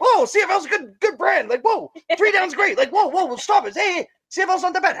immediately like, whoa, CFL's a good brand. Like, whoa, 3 down's great. Like, whoa, stop it. Hey, CFL's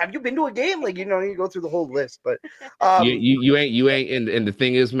not that bad. Have you been to a game? Like, you know, you go through the whole list. But you ain't. And the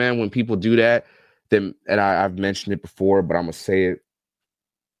thing is, man, when people do that, then, and I've mentioned it before, but I'm gonna say it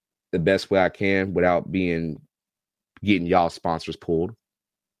the best way I can without getting y'all sponsors pulled.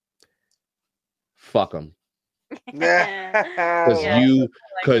 Fuck them. Because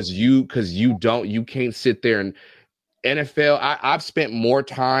you can't sit there and NFL. I've spent more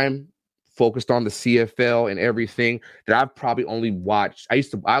time focused on the CFL and everything that I've probably only watched.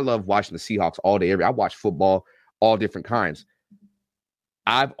 I love watching the Seahawks all day. I watch football, all different kinds.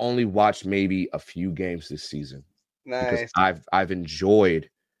 I've only watched maybe a few games this season. Nice. Because I've enjoyed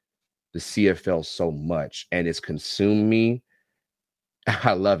the CFL so much, and it's consumed me.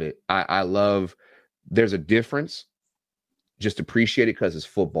 I love it. I love. There's a difference. Just appreciate it because it's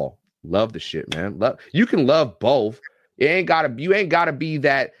football. Love the shit, man. You can love both. You ain't gotta be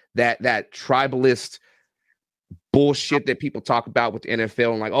that tribalist bullshit that people talk about with the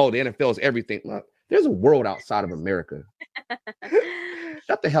NFL and like, oh, the NFL is everything. Look, there's a world outside of America.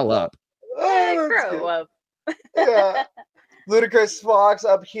 Shut the hell up. Grow up. Yeah. Ludicrous Fox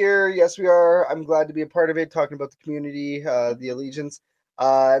up here. Yes, we are. I'm glad to be a part of it, talking about the community, the allegiance.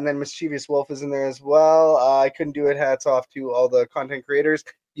 And then Mischievous Wolf is in there as well. I couldn't do it. Hats off to all the content creators.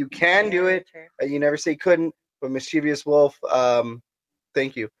 You can do it. You never say couldn't, but Mischievous Wolf,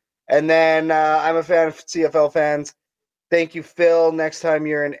 thank you. And then I'm a fan of CFL fans. Thank you, Phil. Next time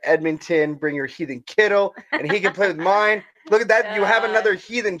you're in Edmonton, bring your heathen kiddo, and he can play with mine. Look at that. You have another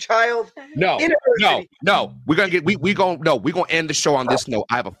heathen child. No. We're gonna end the show on this note.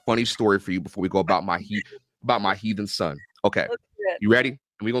 I have a funny story for you before we go about my heathen son. Okay. You ready? And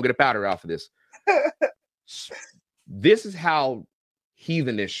we're gonna get a powder out for this. This is how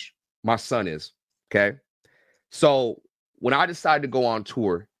heathenish my son is. Okay. So when I decided to go on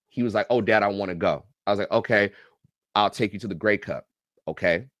tour, he was like, oh, Dad, I want to go. I was like, okay, I'll take you to the Grey Cup.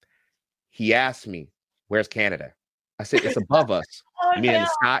 Okay. He asked me, where's Canada? I said, it's above us. You mean in the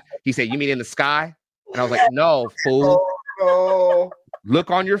sky? He said, you mean in the sky? And I was like, no, fool. Oh.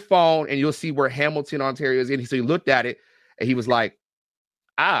 Look on your phone and you'll see where Hamilton, Ontario is in. So he looked at it and he was like,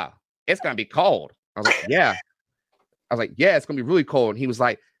 it's going to be cold. I was like, yeah. I was like, yeah, it's going to be really cold. And he was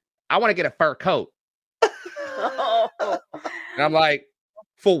like, I want to get a fur coat. And I'm like,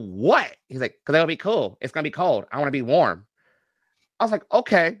 for what? He's like, because that'll be cool. It's going to be cold. I want to be warm. I was like,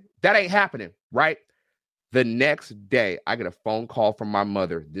 okay, that ain't happening, right? The next day, I get a phone call from my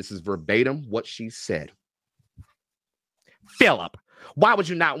mother. This is verbatim what she said. Philip, Why would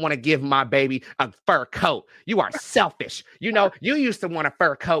you not want to give my baby a fur coat? You are selfish. You know, you used to want a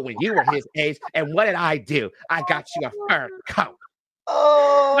fur coat when you were his age. And what did I do? I got you a fur coat.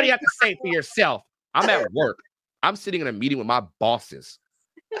 Oh, What do you have to say for yourself? I'm at work. I'm sitting in a meeting with my bosses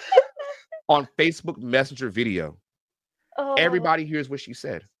on Facebook Messenger video. Everybody hears what she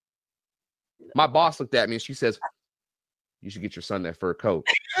said. My boss looked at me and she says, you should get your son that fur coat.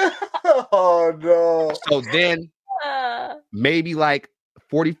 Oh, no. So then maybe like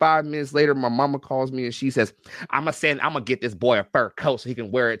 45 minutes later, my mama calls me and she says, I'm gonna get this boy a fur coat so he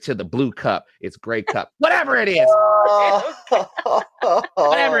can wear it to the Blue Cup. It's Grey Cup. Whatever it is.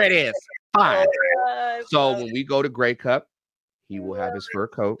 Whatever it is. Fine. So when we go to Grey Cup, he will have his fur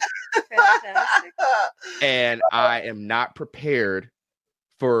coat. Fantastic. And I am not prepared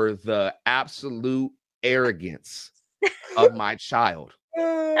for the absolute arrogance of my child.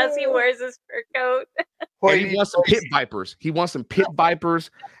 As he wears his fur coat. And he wants some pit vipers. He wants some pit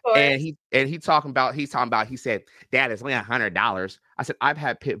vipers. And he said, Dad, it's only $100. I said, I've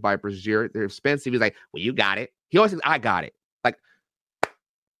had pit vipers, Jared. They're expensive. He's like, well, you got it. He always says, I got it. Like,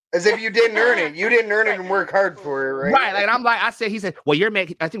 as if you didn't earn it. You didn't earn it and work hard for it, right? Right. Like, and I'm like, he said, well, you're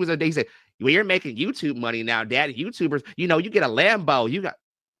making, I think it was a day, he said, well, you're making YouTube money now, Dad. YouTubers, you know, you get a Lambo. You got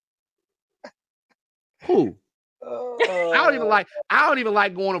who? I don't even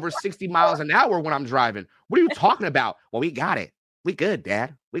like going over 60 miles an hour when I'm driving. What are you talking about? Well, we got it. We good,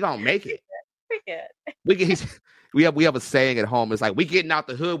 Dad. We gonna make it. We good. We have a saying at home. It's like, we getting out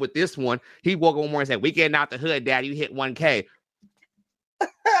the hood with this one. He woke up one morning and said, we getting out the hood, Dad. You hit 1K.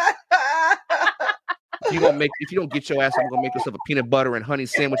 If you don't get your ass, I'm gonna make yourself a peanut butter and honey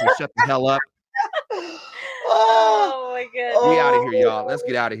sandwich and shut the hell up. Oh my goodness. We out of here, y'all. Let's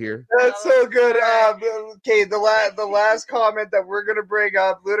get out of here. That's so good. Okay, the last comment that we're gonna bring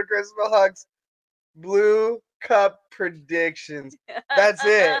up, Ludacris Hugs, Blue Cup predictions. That's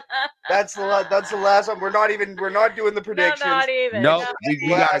it. That's the last one. We're not doing the predictions. No, not even. Nope. We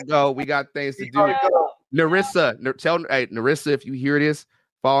gotta go. We got things to do. Narissa, Narissa, if you hear this,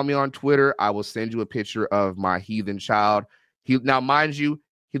 follow me on Twitter. I will send you a picture of my heathen child. Now, mind you,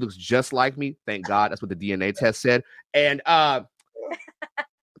 he looks just like me. Thank God. That's what the DNA test said. And but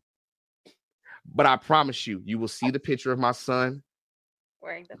I promise you, you will see the picture of my son.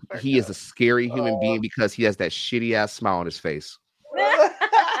 Wearing the fur He is a scary human being because he has that shitty ass smile on his face.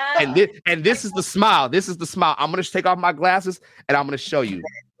 And this is the smile. This is the smile. I'm gonna take off my glasses and I'm gonna show you.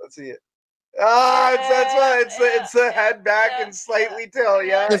 Let's see it. It's the head back and slightly tilt.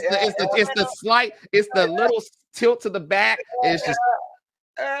 Yeah, it's the little tilt to the back. It's just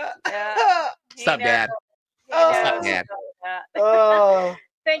what's up, Dad? What's up, Dad?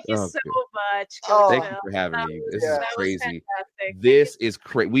 Thank you so much. Thank you for having me. This is crazy. This is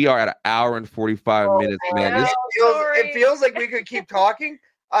crazy. We are at an hour and 45 minutes, man. It feels like we could keep talking.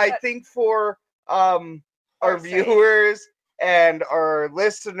 I think for our viewers and our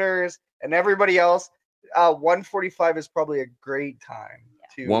listeners and everybody else, 145 is probably a great time.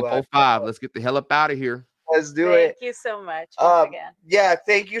 145. Let's get the hell up out of here. Let's do it. Thank you so much once again. Yeah,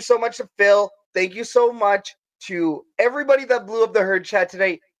 thank you so much to Phil. Thank you so much to everybody that blew up the herd chat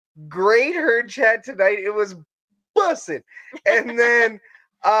tonight. Great herd chat tonight. It was bussin'. And then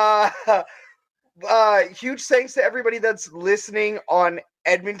huge thanks to everybody that's listening on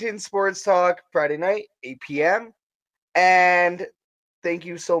Edmonton Sports Talk Friday night, 8 p.m. And thank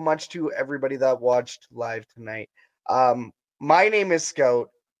you so much to everybody that watched live tonight. My name is Scout,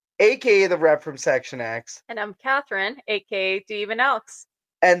 aka the rep from Section X. And I'm Catherine, aka Do You Even Elks.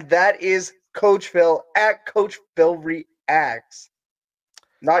 And that is CoachPhil at CoachPhil Reacts.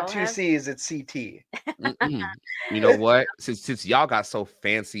 Not two C's, it's CT. You know what? Since y'all got so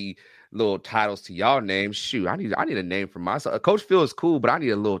fancy little titles to y'all names, shoot, I need a name for myself. CoachPhil is cool, but I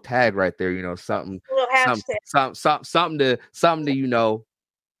need a little tag right there. You know, something to you know,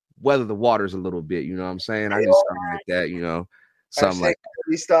 weather the waters a little bit. You know what I'm saying? I need something like that. You know, something like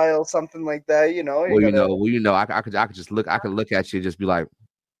freestyle, something like that. You know. I could just look. I could look at you and just be like.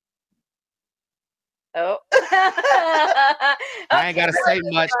 Oh. I ain't gotta say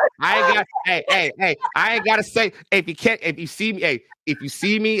much. I ain't gotta say. If you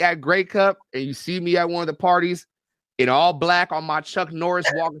see me at Grey Cup and you see me at one of the parties in all black on my Chuck Norris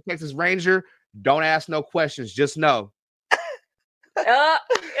Walker Texas Ranger, don't ask no questions. Just know. Oh,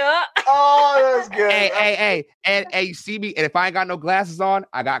 that was good. Hey, you see me, and if I ain't got no glasses on,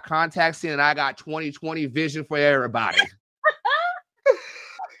 I got contacts in, and I got 20/20 vision for everybody.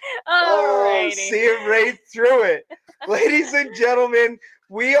 See it right through it. Ladies and gentlemen,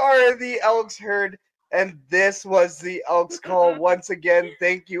 we are the Elks herd, and this was the Elks call. Once again,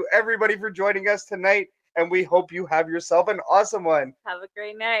 thank you everybody for joining us tonight. and we hope you have yourself an awesome one. Have a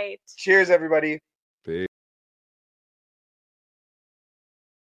great night. Cheers, everybody.